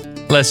 Well,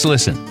 let's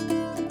listen.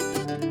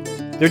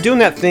 They're doing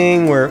that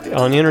thing where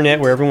on the internet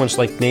where everyone's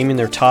like naming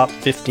their top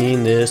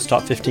 15 this,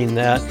 top 15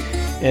 that,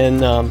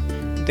 and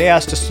they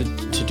asked us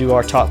to do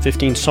our top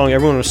 15 song.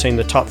 Everyone was saying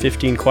the top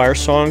 15 choir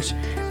songs,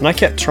 and I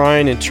kept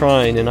trying,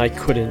 and I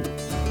couldn't.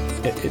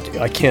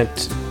 I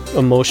can't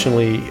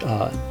emotionally.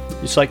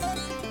 It's like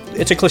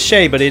it's a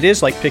cliche, but it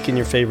is like picking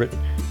your favorite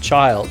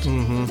child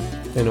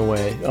in a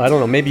way. I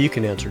don't know. Maybe you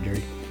can answer,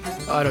 Derry.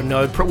 I don't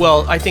know.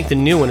 Well, I think the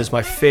new one is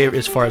my favorite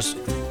as far as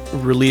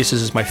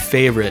releases is my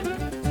favorite.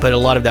 But a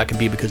lot of that could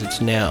be because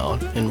it's now,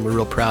 and we're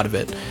real proud of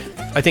it.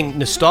 I think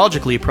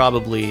nostalgically,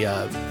 probably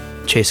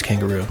Chase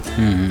Kangaroo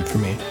for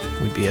me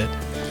would be it.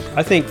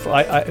 I think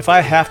if I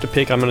have to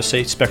pick, I'm going to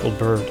say Speckled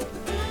Bird.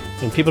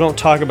 And people don't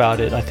talk about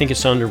it. I think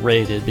it's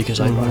underrated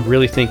because I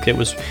really think it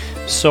was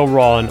so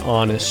raw and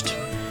honest.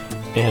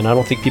 And I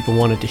don't think people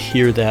wanted to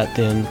hear that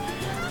then.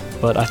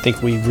 But I think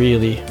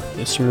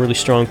there's some really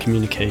strong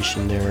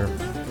communication there.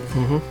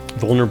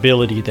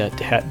 Vulnerability that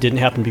didn't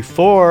happen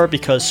before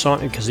because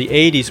the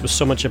 80s was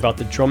so much about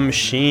the drum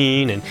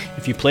machine, and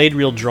if you played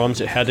real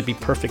drums it had to be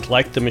perfect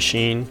like the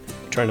machine,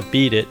 trying to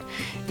beat it.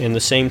 And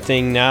the same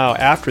thing now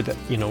after that,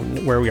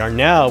 where we are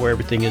now, where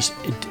everything is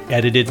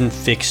edited and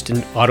fixed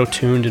and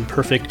auto-tuned and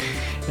perfect.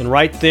 And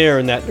right there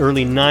in that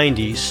early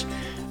 90s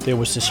there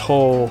was this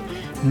whole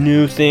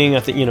new thing. I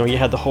think you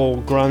had the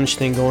whole grunge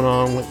thing going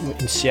on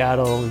in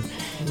Seattle, and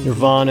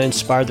Nirvana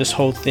inspired this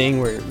whole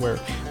thing where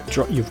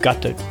you've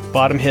got the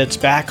bottom heads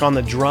back on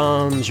the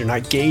drums, you're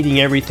not gating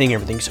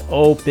everything's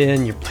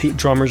open, your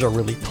drummers are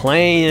really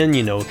playing,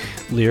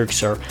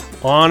 lyrics are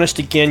honest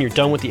again, you're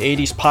done with the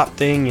 80s pop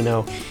thing,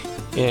 and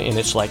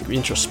it's like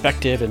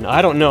introspective. And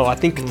I don't know, I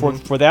think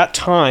for that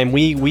time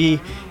we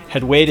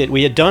had waited,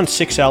 we had done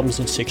 6 albums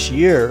in 6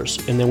 years,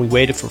 and then we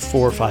waited for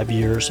 4 or 5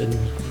 years and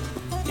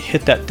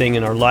hit that thing,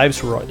 and our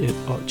lives were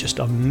just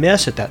a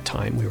mess at that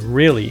time. We were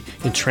really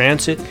in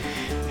transit.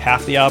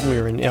 Half the album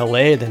we were in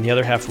LA, then the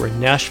other half were in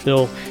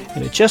Nashville,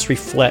 and it just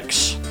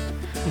reflects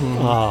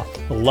a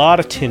lot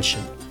of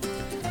tension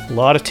and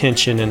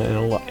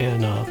a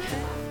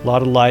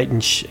lot of light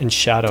and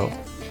shadow.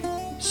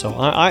 So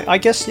I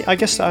guess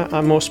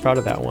I'm most proud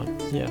of that one.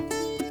 Yeah.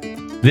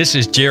 This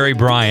is Jerry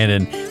Bryant,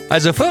 and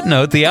as a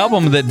footnote, the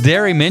album that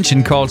Derry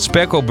mentioned called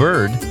Speckled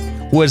Bird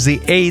was the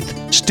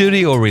 8th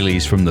studio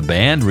release from the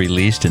band,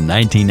 released in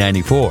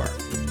 1994.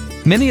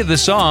 Many of the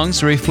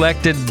songs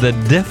reflected the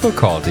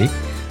difficulty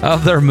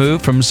of their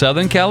move from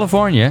Southern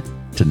California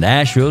to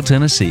Nashville,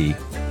 Tennessee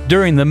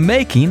during the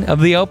making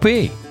of the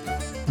LP.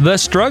 The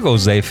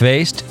struggles they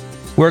faced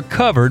were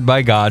covered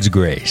by God's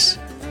grace,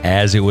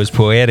 as it was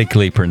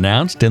poetically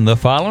pronounced in the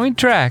following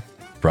track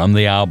from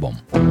the album.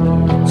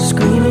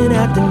 Screaming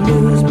at the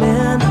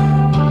newsman,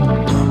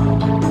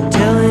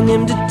 telling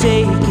him to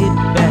take it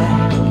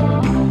back.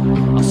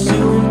 I'll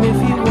sue him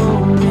if he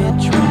won't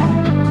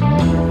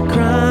retract.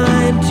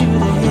 Crying to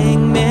the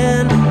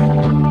hangman,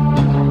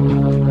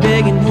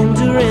 begging him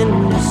to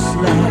render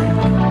slack.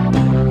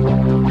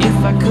 If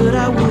I could,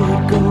 I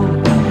would go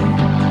back.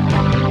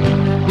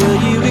 Will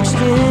you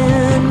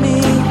extend me?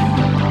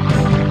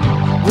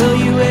 Will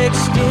you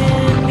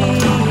extend me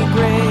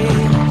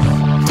grace?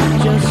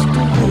 Just a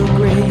little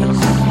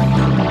grace.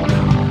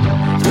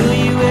 Will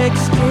you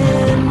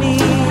extend me?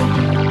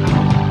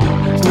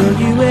 Will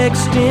you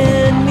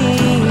extend me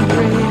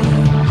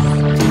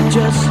grace?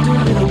 Just a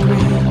little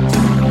grace.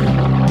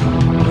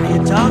 Were you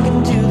talking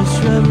to the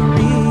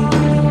shrubbery?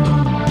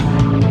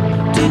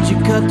 Did you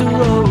cut the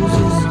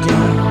roses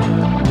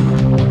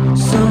down?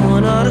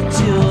 Someone ought to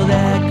till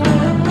that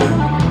ground.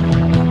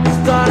 You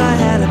thought I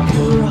had a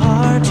pure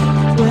heart.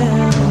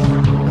 Well,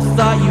 I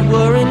thought you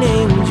were an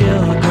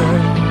angel,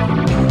 girl.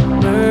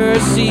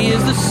 Mercy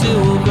is the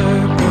silver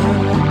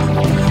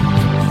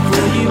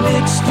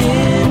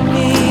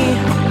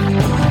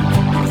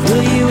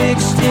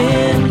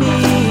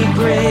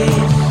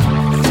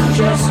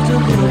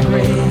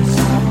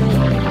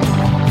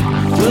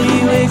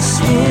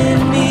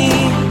extend me?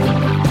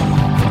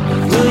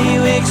 Will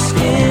you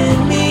extend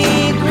me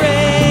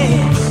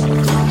grace?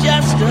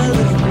 Just a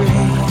little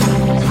grace.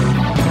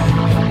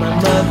 My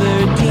mother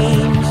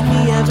deems me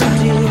ever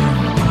dear.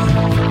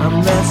 I'm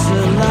less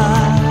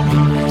alive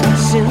and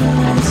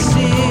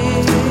sincere.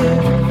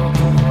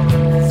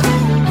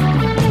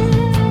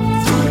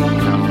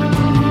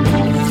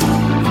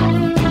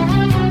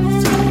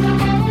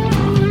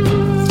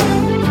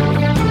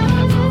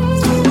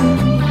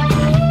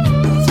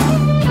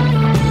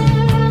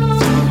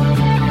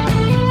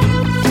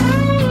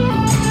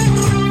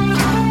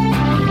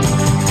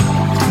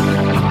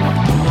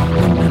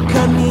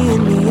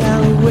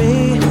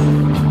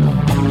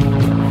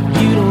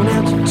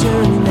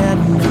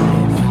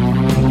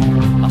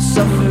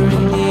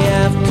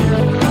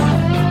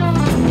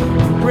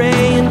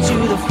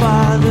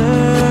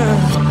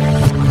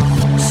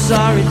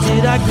 Sorry,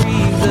 did I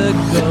grieve the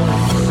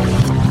ghost?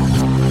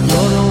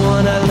 You're the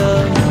one I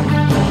love.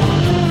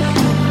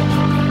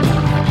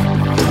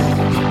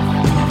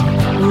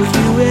 Will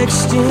you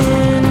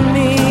extend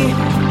me?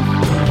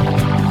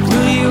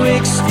 Will you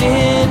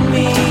extend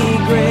me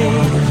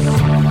grace?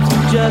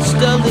 Just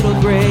a little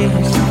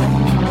grace.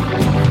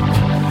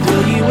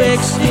 Will you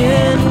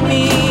extend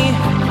me?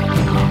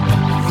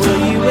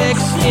 Will you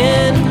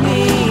extend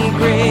me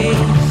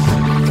grace?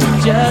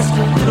 Just a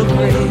little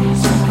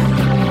grace.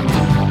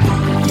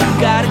 You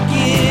gotta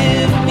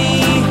give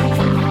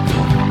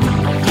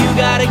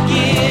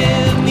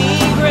me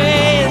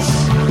grace,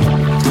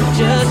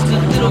 just a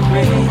little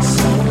grace.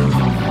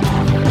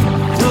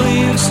 Will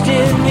you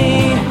extend me?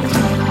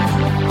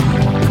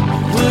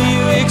 Will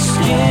you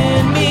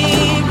extend me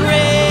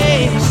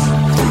grace,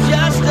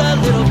 just a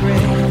little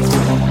grace?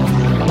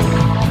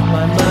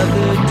 My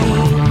mother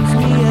deems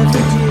me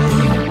ever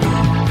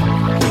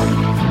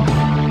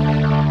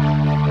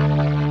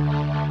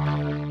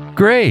dear.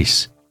 Grace,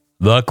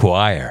 the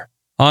choir,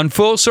 on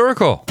Full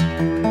Circle.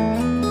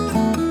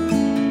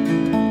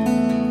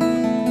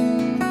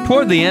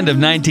 Toward the end of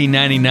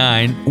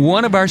 1999,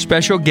 one of our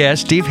special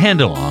guests, Steve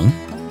Hendelong,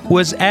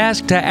 was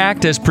asked to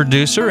act as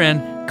producer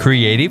and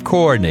creative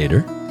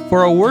coordinator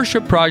for a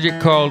worship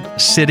project called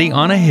City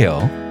on a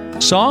Hill,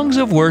 Songs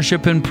of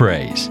Worship and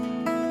Praise.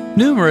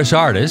 Numerous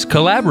artists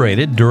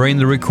collaborated during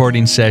the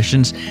recording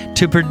sessions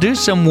to produce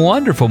some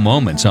wonderful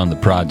moments on the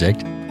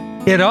project.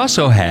 It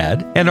also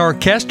had an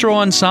orchestral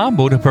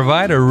ensemble to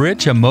provide a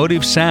rich,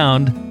 emotive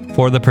sound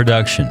for the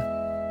production.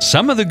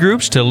 Some of the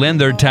groups to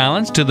lend their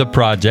talents to the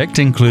project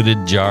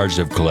included Jars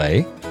of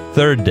Clay,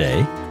 Third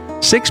Day,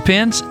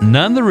 Sixpence,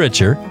 None the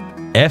Richer,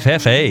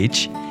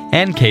 FFH,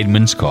 and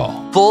Caedmon's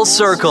Call. Full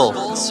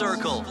Circle.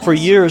 For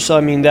years,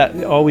 I mean,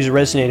 that always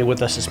resonated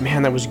with us as,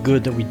 man, that was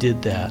good that we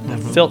did that. That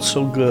felt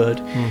so good.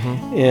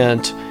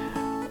 And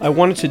I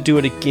wanted to do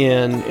it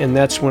again, and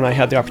that's when I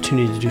had the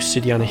opportunity to do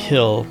City on a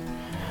Hill,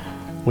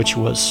 which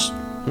was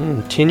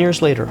 10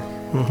 years later.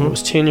 It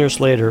was 10 years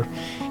later.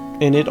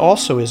 And it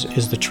also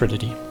is the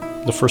Trinity.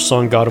 The first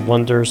song, God of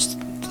Wonders.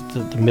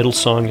 The middle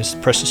song is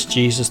Precious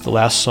Jesus. The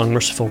last song,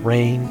 Merciful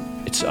Rain.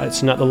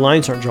 It's not, the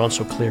lines aren't drawn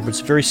so clear, but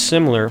it's very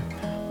similar.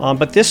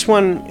 But this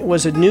one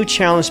was a new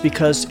challenge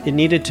because it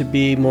needed to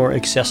be more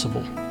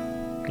accessible.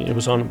 It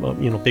was on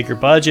a bigger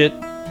budget,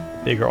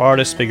 bigger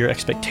artists, bigger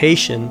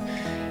expectation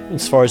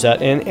as far as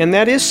that. And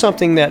that is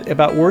something that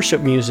about worship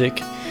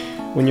music,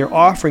 when you're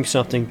offering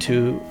something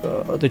to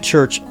the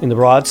church in the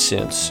broad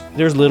sense,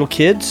 there's little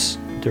kids,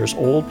 there's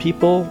old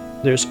people,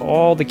 there's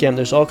all,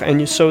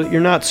 and so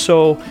you're not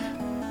so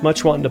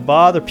much wanting to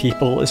bother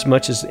people as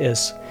much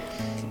as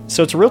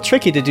so it's real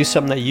tricky to do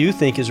something that you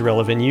think is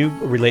relevant, you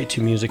relate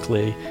to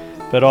musically,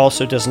 but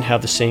also doesn't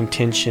have the same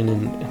tension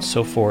and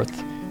so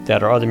forth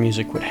that our other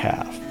music would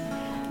have.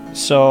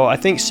 So I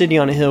think City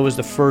on a Hill was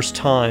the first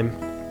time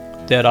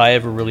that I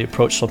ever really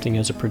approached something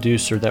as a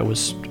producer that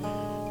was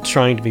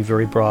trying to be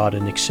very broad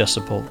and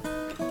accessible.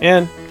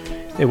 And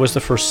it was the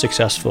first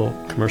successful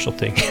commercial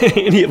thing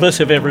any of us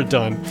have ever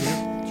done.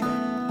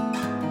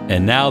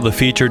 And now the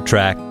featured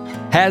track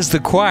has the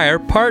choir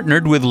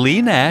partnered with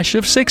Lee Nash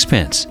of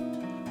Sixpence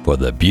for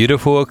the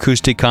beautiful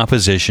acoustic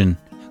composition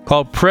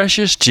called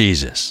Precious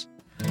Jesus.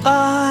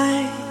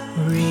 I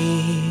remember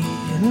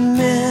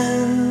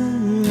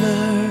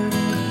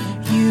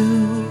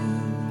you,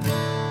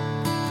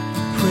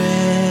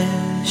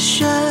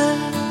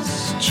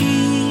 precious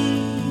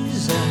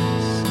Jesus.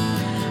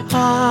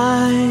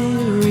 I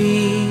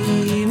remember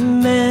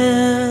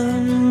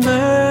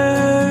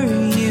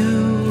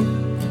you,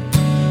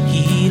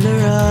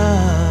 healer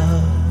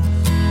of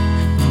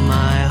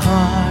my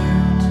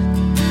heart,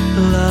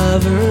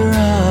 lover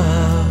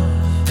of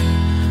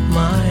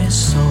my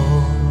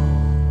soul.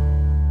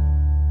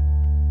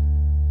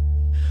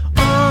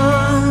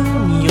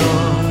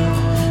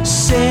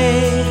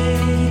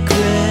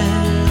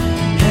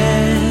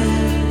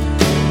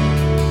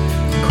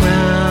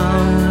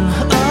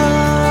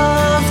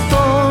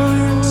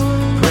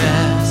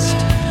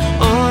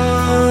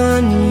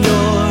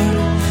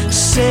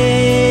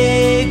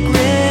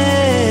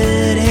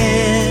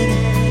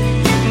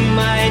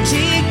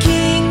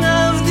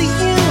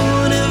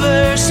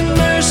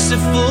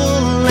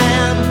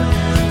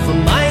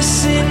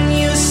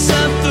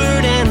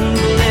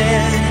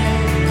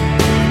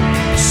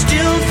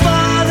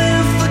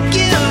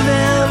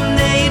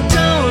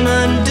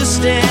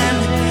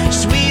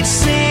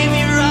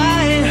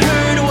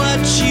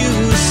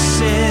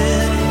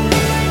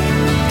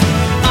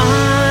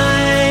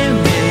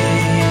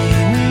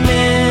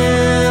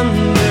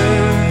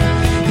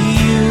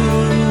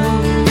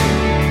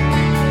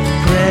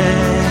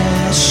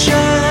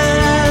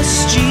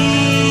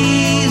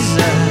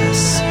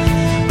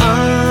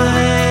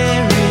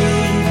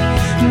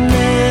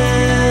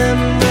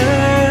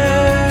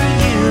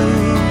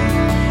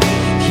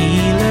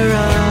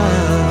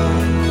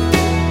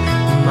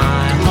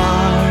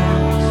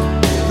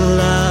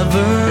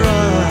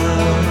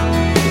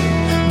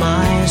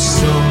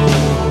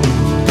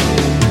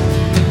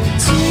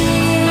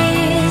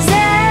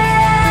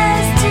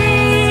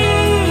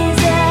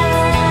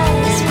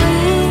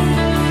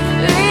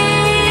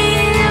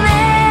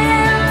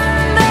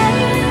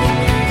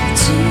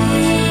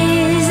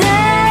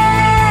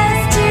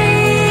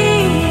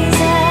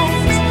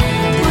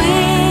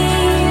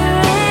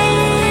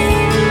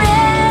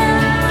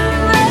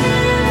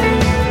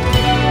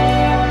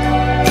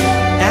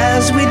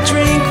 as we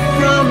drink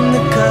from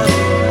the cup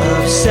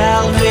of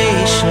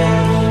salvation,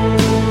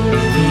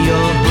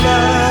 your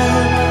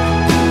blood.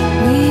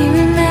 We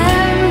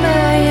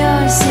remember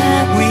your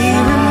sacrifice. We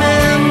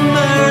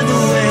remember the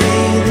way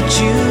that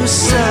you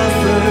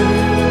suffered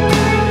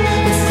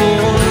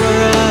for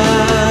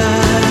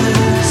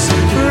us.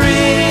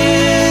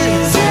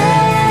 Risen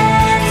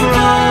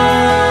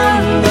from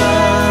the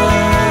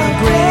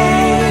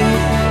grave,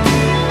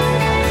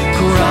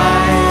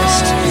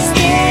 Christ is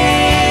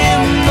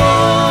immortal.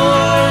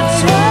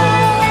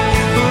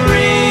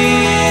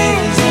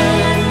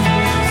 Risen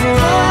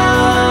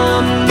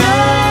from the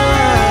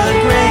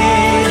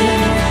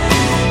grave.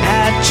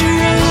 At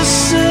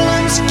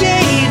Jerusalem's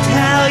gate,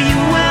 how you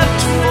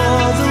wept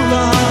for the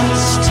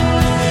lost,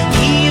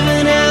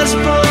 even as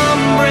palm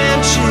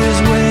branches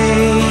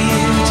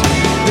waved.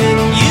 Then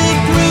you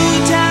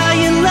proved how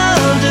you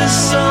loved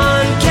us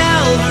on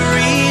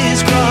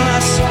Calvary's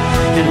cross,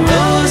 and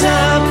rose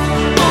up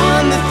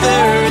on the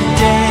third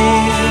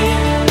day,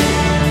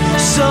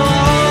 so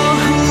all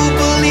who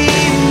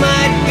believe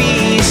might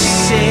be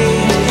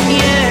saved.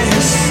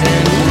 Yes,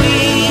 and we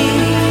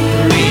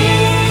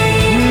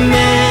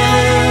remember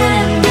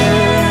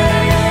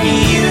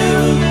you,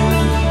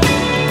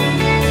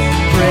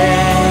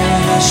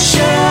 precious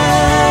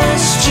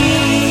Jesus.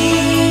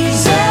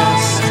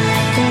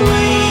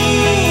 We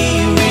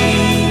remember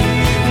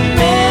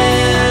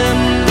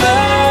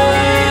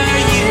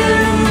you,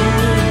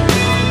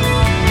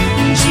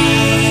 Jesus.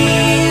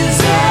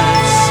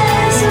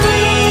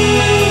 We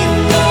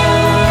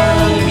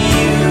love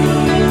you,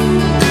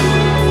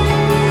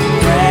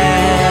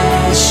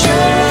 precious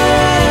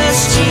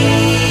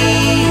Jesus.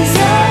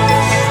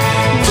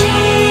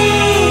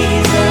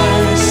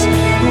 Jesus,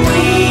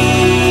 we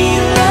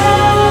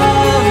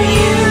love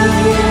you,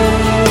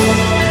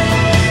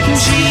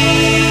 Jesus.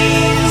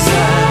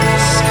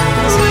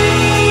 We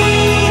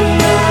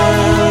love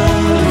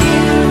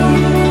you,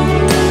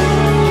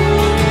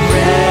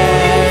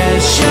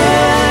 precious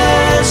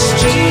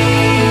Jesus.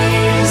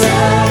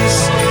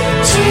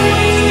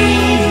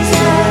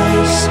 Jesus,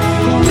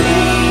 we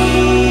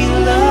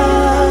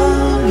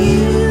love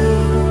you,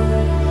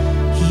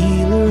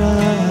 healer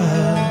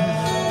of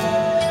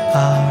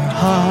our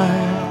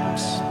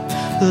hearts,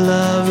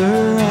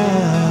 lover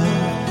of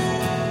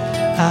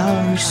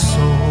our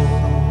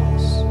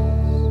souls.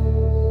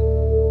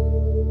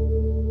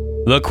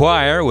 The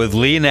Choir with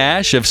Lee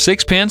Nash of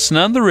Sixpence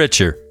None the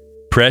Richer,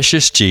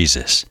 Precious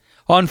Jesus,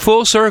 on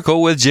Full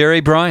Circle with Jerry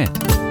Bryant.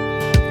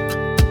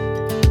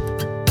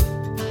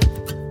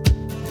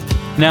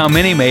 Now,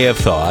 many may have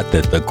thought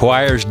that the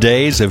choir's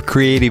days of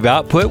creative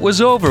output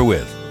was over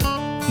with.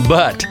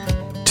 But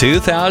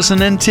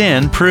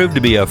 2010 proved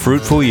to be a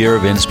fruitful year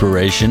of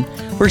inspiration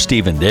for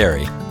Stephen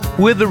Derry,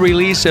 with the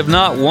release of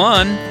not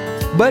one,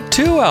 but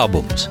 2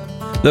 albums.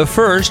 The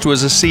first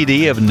was a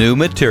CD of new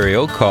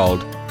material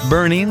called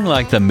Burning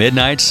Like the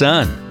Midnight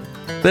Sun.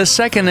 The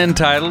second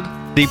entitled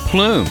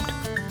Deplumed,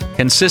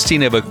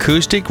 consisting of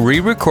acoustic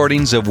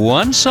re-recordings of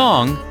one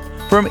song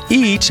from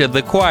each of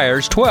the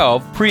choir's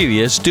 12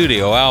 previous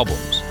studio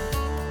albums.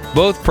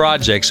 Both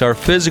projects are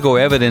physical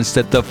evidence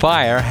that the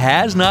fire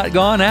has not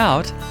gone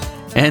out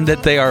and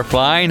that they are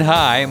flying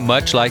high,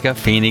 much like a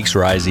phoenix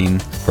rising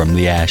from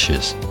the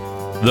ashes.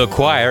 The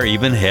choir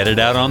even headed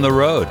out on the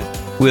road,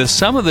 with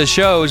some of the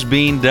shows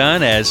being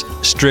done as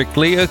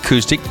strictly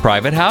acoustic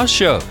private house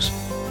shows.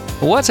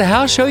 What's a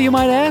house show, you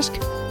might ask?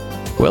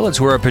 Well,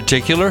 it's where a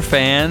particular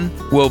fan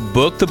will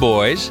book the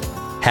boys,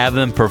 have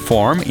them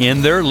perform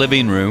in their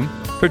living room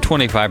for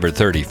 25 or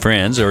 30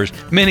 friends, or as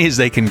many as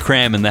they can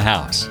cram in the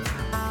house.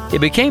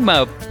 It became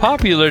a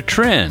popular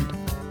trend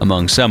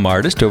among some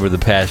artists over the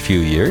past few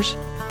years.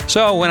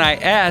 So when I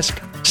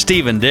asked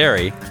Stephen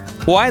Derry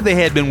why they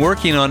had been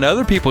working on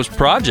other people's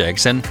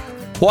projects and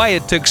why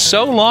it took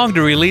so long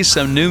to release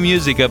some new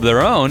music of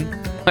their own,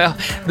 well,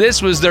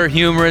 this was their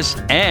humorous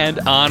and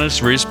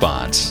honest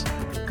response.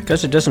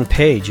 Because it doesn't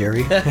pay,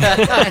 Jerry.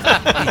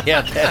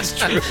 Yeah, that's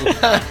true.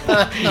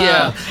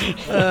 Yeah.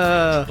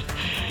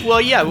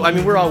 Well, yeah. I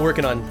mean, we're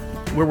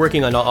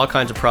working on all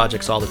kinds of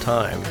projects all the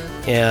time,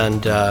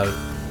 and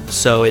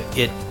so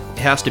it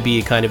has to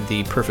be kind of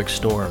the perfect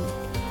storm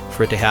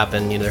for it to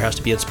happen. You know, there has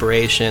to be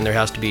inspiration. There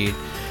has to be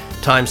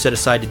time set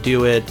aside to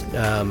do it.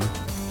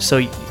 So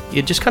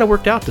it just kind of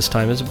worked out this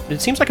time.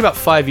 It seems like about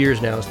 5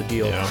 years now is the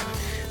deal. Yeah.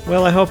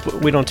 Well, I hope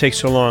we don't take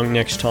so long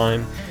next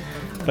time.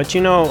 But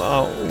you know,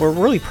 we're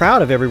really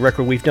proud of every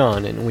record we've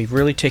done, and we've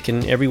really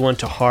taken everyone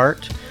to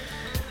heart.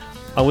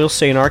 I will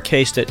say in our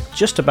case that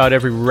just about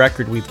every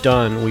record we've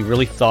done, we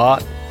really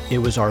thought it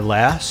was our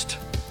last,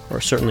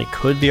 or certainly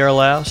could be our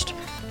last,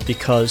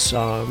 because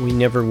we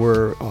never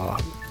were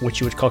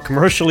what you would call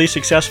commercially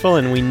successful,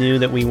 and we knew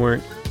that we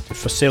weren't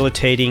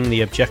facilitating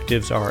the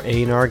objectives our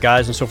A&R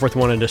guys and so forth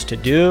wanted us to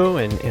do,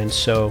 and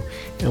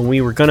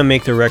we were going to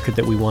make the record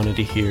that we wanted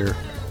to hear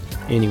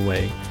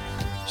anyway.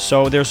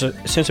 So there's a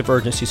sense of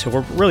urgency. So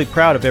we're really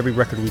proud of every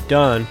record we've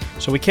done.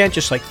 So we can't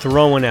just like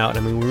throw one out. I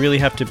mean, we really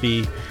have to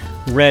be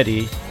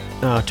ready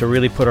to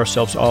really put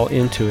ourselves all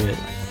into it.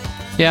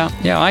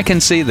 Yeah, I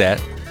can see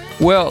that.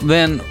 Well,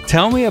 then,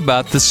 tell me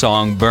about the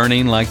song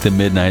Burning Like the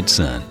Midnight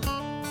Sun.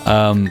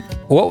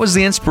 What was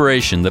the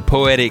inspiration, the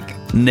poetic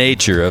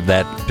nature of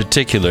that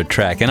particular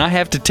track? And I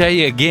have to tell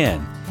you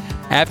again,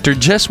 after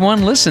just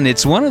one listen,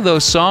 it's one of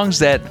those songs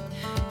that,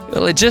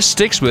 well, it just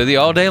sticks with you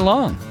all day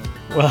long.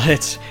 Well,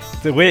 it's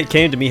the way it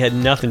came to me had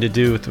nothing to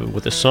do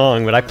with the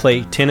song, but I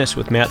play tennis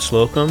with Matt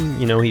Slocum.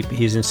 You know,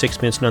 he's in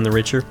Sixpence None the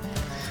Richer,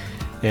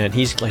 and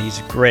he's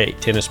a great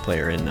tennis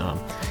player. And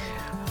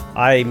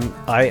I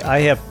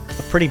have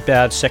a pretty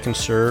bad second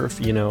serve.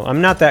 You know,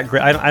 I'm not that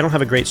great. I don't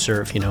have a great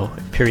serve. You know,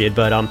 period.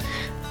 But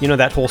you know,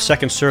 that whole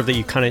second serve that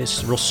you kind of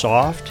is real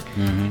soft,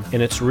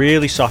 and it's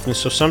really soft. And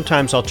so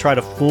sometimes I'll try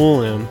to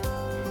fool him,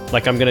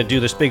 like I'm going to do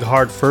this big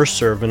hard first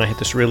serve, and I hit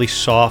this really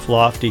soft,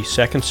 lofty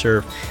second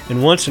serve.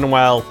 And once in a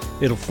while,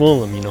 it'll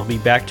fool him. You know, be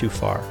back too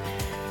far.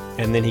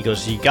 And then he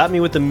goes, "You got me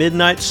with the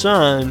midnight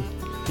sun."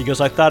 He goes,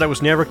 "I thought it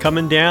was never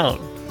coming down."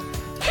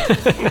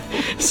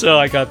 So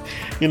I got,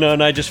 you know,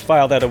 and I just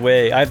file that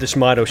away. I have this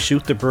motto: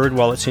 shoot the bird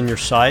while it's in your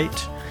sight,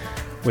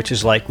 which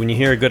is like when you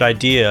hear a good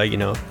idea, you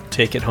know,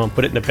 take it home,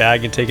 put it in a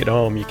bag and take it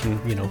home. You can,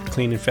 you know,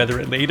 clean and feather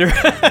it later.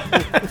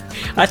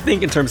 I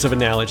think in terms of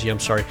analogy, I'm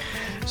sorry.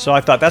 So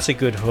I thought that's a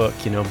good hook,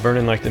 you know,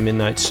 burning like the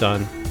midnight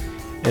sun.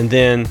 And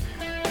then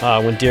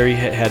when Derry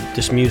had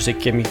this music,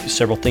 give me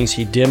several things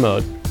he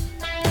demoed,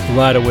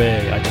 right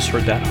away I just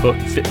heard that hook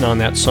fitting on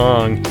that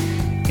song,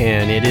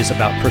 and it is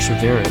about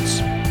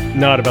perseverance,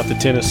 not about the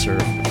tennis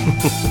serve.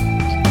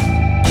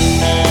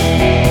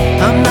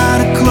 I'm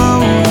not a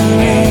clover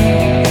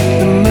in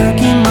the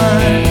murky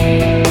mud.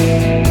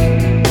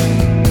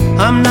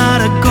 I'm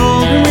not a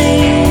gold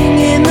ring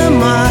in the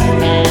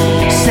mud,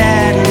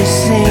 sadly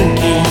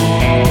sinking.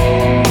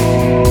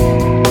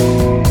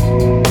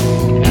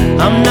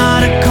 I'm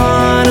not a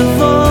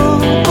carnival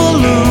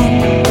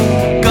balloon,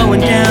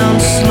 going down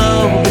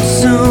slow but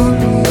soon,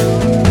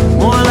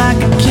 more like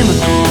a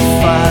chemical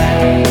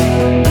fire,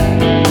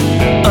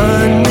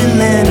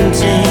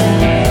 unrelenting.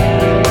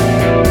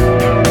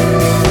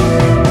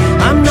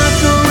 I'm not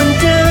going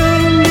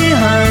down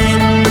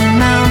behind the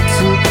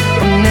mountain,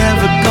 I'm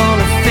never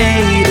gonna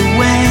fade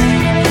away.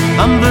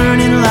 I'm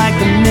burning like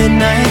the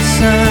midnight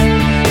sun,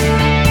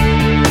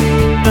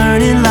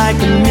 burning like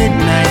the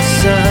midnight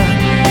sun.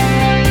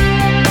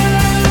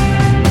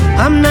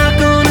 I'm not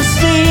gonna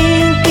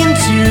sink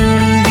into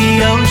the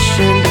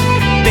ocean,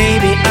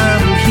 baby,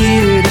 I'm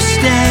here to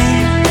stay.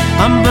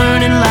 I'm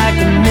burning like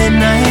the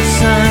midnight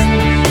sun,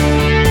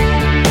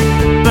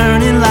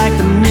 burning like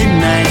the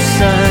midnight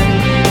sun.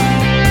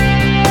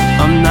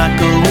 I'm not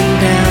going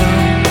down.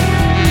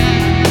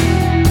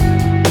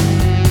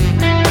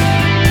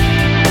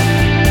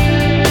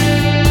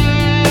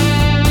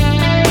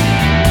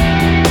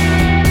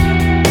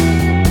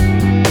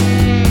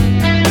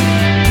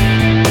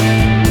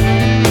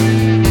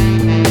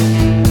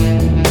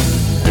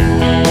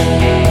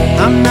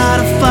 I'm not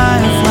a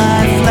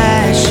firefly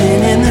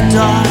flashing in the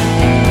dark.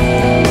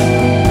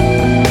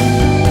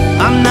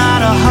 I'm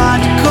not a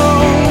hot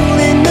coal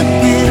in the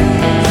pit,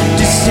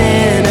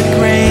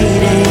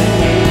 disintegrating.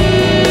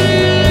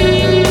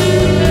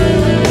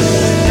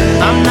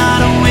 I'm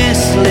not a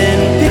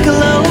whistling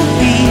piccolo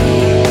beat,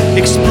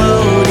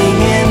 exploding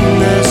in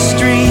the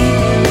street,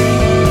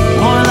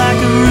 more like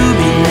a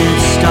ruby red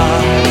star,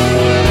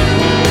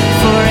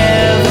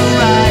 forever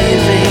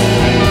rising.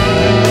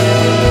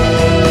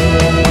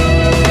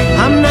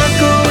 I'm not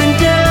going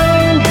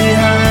down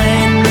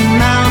behind the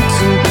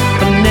mountain,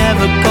 I'm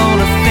never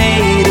gonna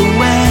fade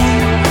away.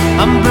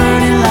 I'm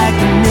burning like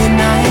the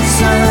midnight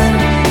sun,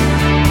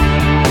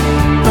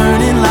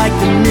 burning like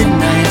the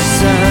midnight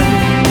sun.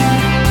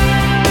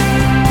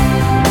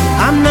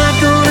 I'm not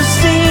gonna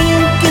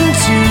sink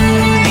into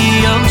the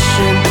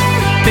ocean,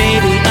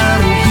 baby,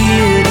 I'm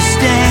here to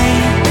stay.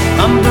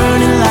 I'm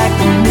burning like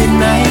the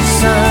midnight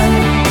sun,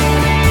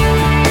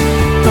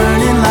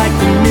 burning like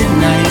the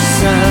midnight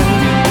sun.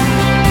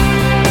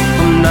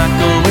 I'm not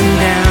going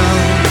down,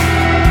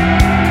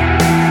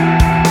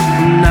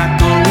 I'm not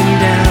going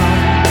down,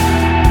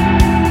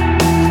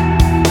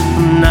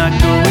 I'm not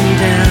going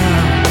down,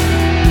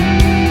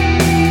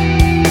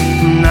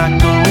 I'm not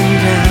going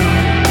down.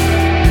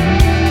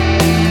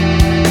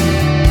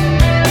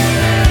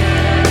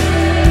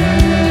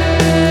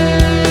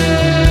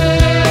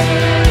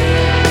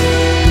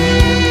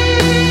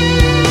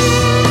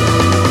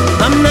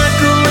 I'm not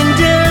going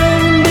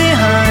down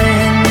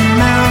behind the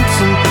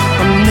mountain,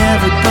 I'm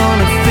never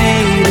gonna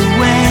fade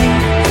away.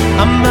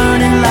 I'm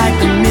burning like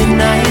the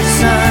midnight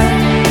sun,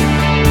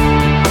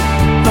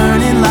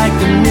 burning like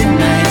the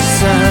midnight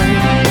sun.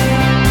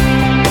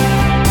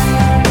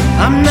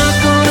 I'm not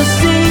gonna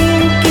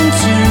sink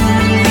into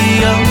the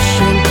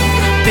ocean,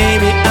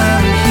 baby,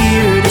 I'm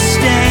here to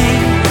stay.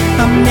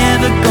 I'm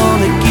never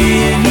gonna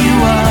give you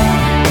up,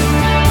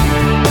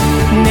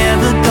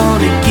 never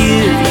gonna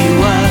give you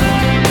up.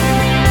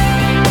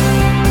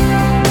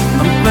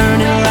 I'm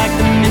burning like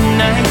the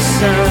midnight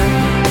sun,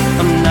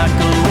 I'm not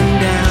going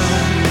down.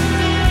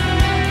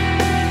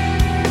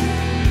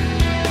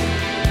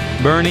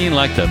 Burning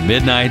Like the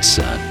Midnight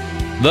Sun.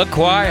 The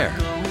Choir,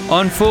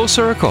 on Full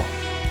Circle.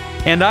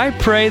 And I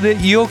pray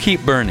that you'll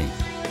keep burning,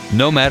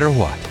 no matter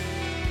what.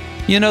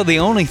 You know, the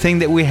only thing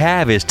that we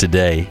have is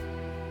today.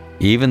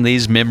 Even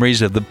these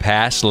memories of the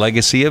past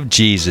legacy of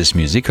Jesus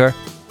music are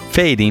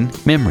fading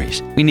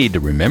memories. We need to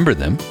remember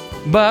them,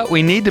 but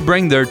we need to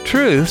bring their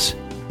truths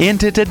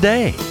into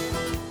today.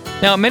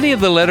 Now, many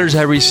of the letters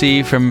I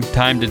receive from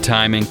time to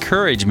time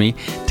encourage me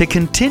to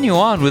continue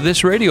on with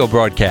this radio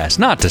broadcast,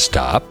 not to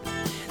stop,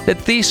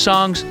 that these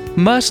songs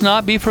must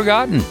not be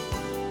forgotten.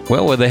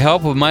 Well, with the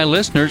help of my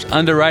listeners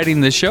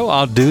underwriting the show,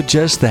 I'll do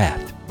just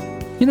that.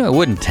 You know, it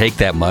wouldn't take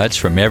that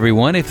much from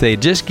everyone if they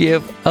just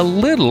give a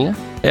little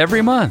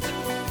every month.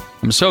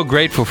 I'm so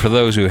grateful for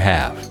those who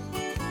have.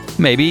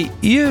 Maybe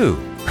you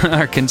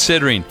are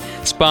considering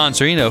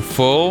sponsoring a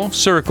Full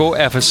Circle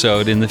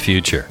episode in the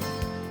future.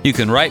 You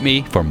can write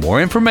me for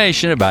more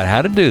information about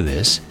how to do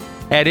this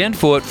at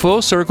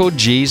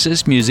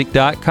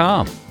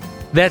info@fullcirclejesusmusic.com.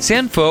 That's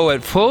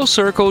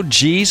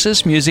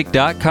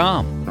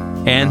info@fullcirclejesusmusic.com.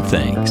 And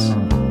thanks.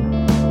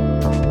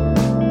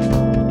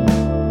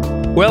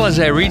 Well, as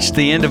I reach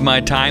the end of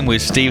my time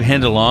with Steve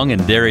Hindalong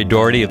and Derry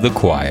Doherty of the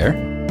Choir,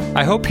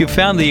 I hope you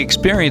found the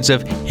experience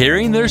of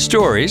hearing their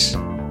stories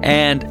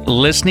and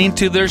listening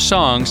to their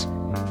songs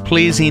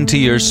pleasing to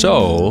your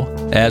soul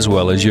as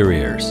well as your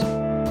ears.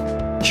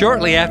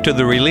 Shortly after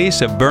the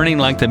release of Burning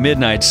Like the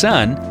Midnight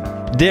Sun,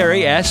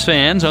 Derry asked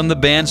fans on the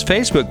band's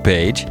Facebook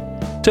page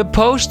to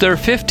post their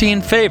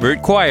 15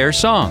 favorite choir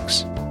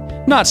songs.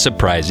 Not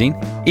surprising,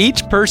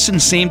 each person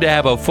seemed to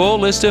have a full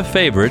list of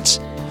favorites,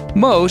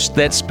 most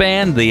that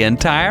spanned the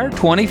entire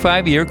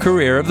 25-year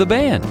career of the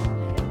band.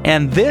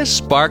 And this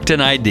sparked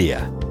an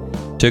idea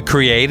to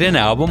create an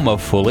album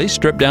of fully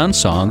stripped-down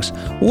songs,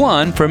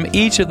 one from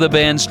each of the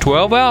band's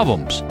 12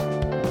 albums.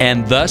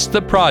 And thus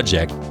the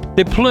project,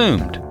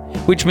 Deplumed,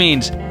 which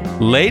means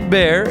laid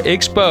bare,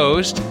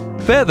 exposed,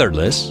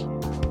 featherless,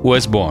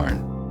 was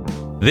born.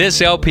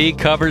 This LP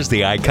covers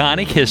the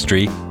iconic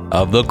history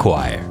of the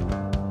Choir.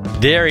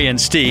 Derry and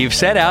Steve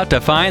set out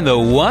to find the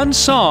one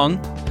song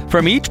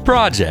from each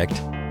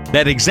project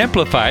that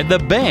exemplified the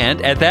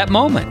band at that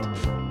moment.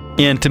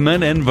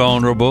 Intimate and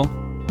vulnerable,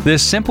 the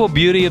simple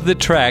beauty of the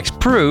tracks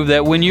prove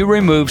that when you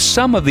remove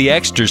some of the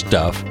extra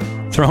stuff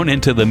thrown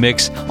into the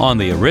mix on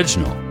the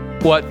original,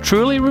 what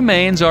truly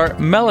remains are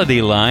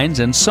melody lines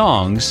and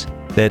songs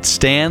that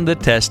stand the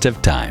test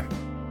of time.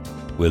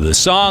 With a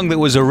song that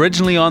was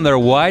originally on their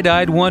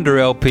Wide-Eyed Wonder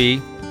LP,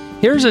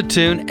 here's a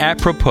tune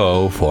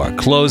apropos for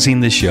closing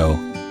the show,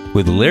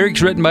 with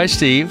lyrics written by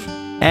Steve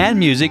and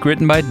music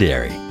written by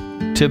Derry,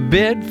 to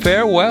bid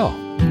farewell.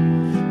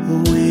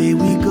 Away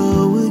we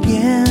go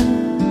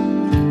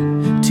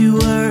again, too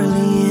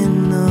early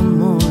in the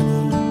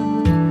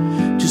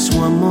morning. Just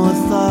one more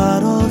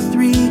thought or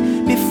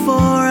three before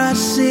I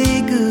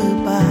say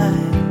goodbye.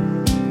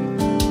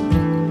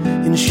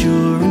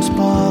 Insurance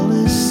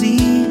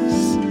policies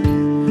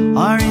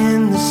are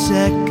in the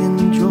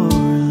second drawer,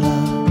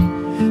 love.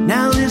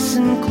 Now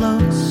listen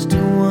close to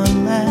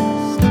one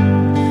last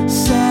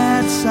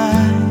sad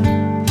sigh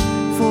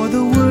for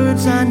the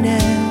words I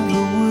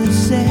never would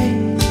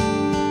say.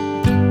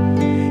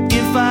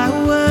 If I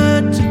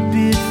were to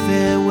bid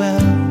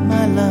farewell,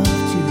 my love,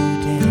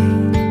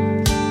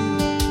 today,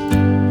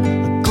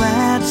 a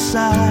glad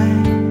sigh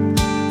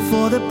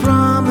for the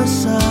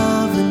promise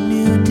of a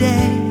new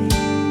day.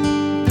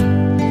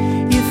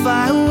 If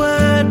I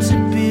were to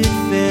bid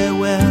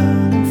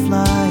farewell and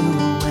fly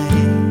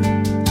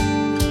away,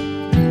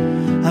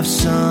 I've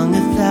sung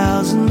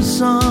 1,000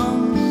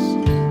 songs,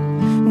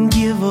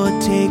 give or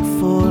take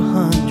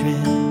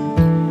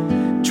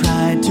 400.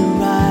 Tried to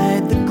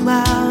ride the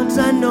clouds,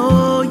 I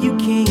know you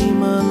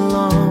came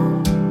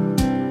along.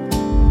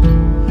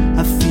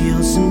 I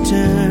feel some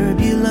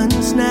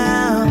turbulence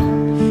now,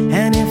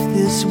 and if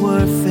this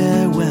were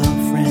farewell,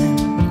 friend,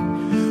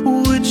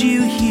 would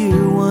you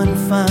hear one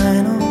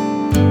final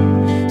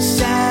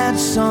sad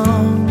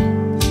song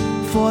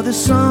for the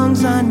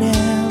songs I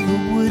never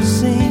would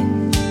sing?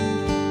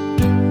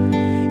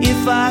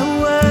 If I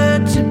were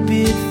to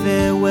bid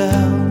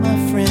farewell, my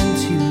friend,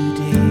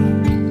 today,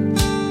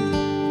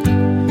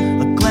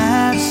 a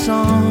glad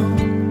song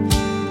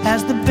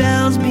as the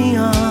bells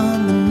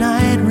beyond the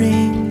night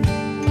ring.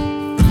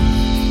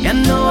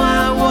 And though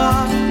I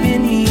walked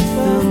beneath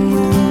the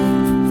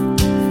moon,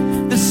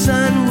 the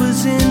sun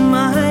was in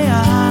my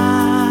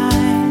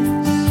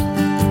eyes.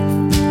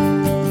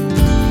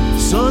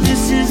 So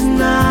this is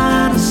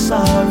not a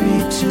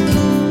sorry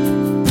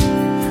tune,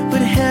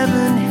 but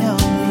heaven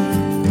help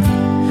me,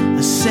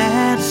 a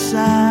sad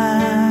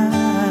sigh.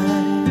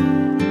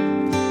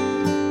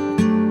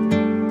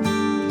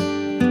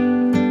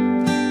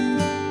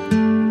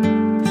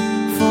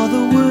 For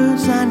the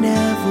words I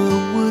never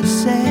would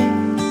say,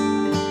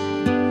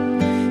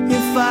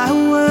 if I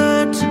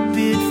were to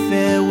bid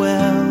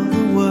farewell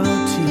the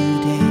world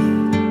today,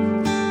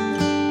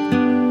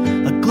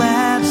 a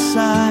glad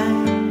sigh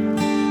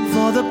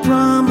for the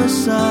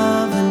promise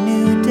of a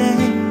new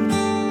day.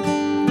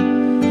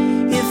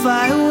 If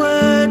I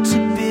were to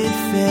bid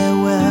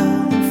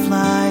farewell and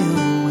fly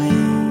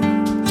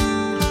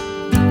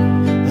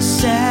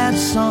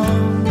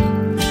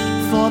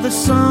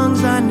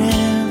songs I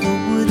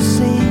never would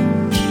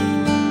sing.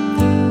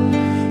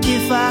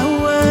 If I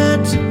were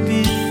to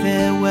bid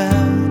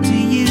farewell to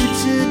you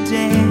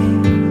today,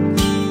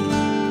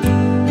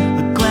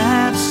 a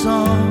glad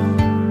song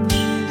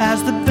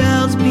as the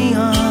bells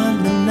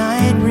beyond the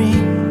night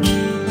ring.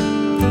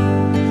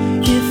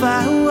 If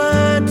I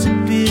were to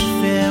bid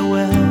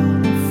farewell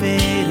and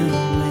fade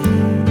away,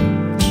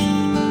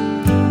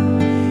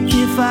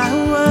 if I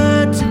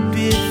were to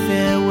bid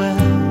farewell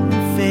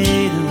and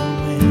fade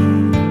away,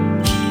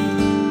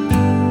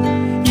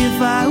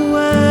 if I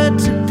were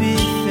to bid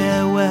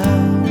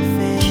farewell and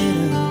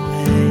fade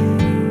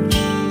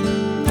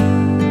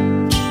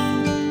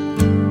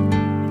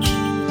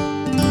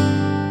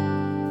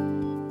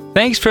away.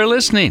 Thanks for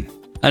listening.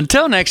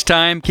 Until next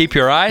time, keep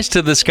your eyes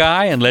to the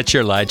sky and let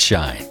your light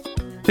shine.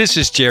 This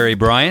is Jerry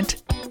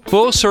Bryant.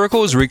 Full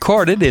Circle is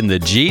recorded in the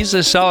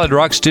Jesus Solid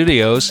Rock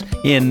Studios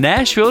in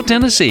Nashville,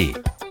 Tennessee.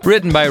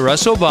 Written by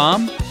Russell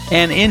Baum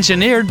and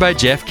engineered by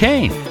Jeff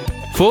Kane.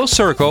 Full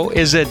Circle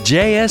is a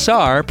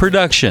JSR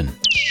production.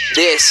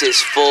 This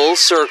is Full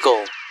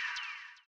Circle.